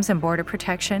 Customs and Border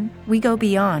Protection, we go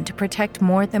beyond to protect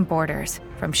more than borders.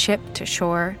 From ship to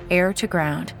shore, air to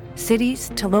ground,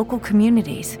 cities to local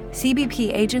communities,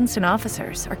 CBP agents and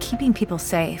officers are keeping people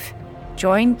safe.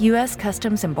 Join U.S.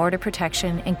 Customs and Border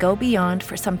Protection and go beyond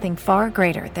for something far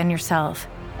greater than yourself.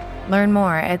 Learn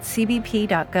more at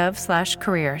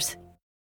cbp.gov/careers.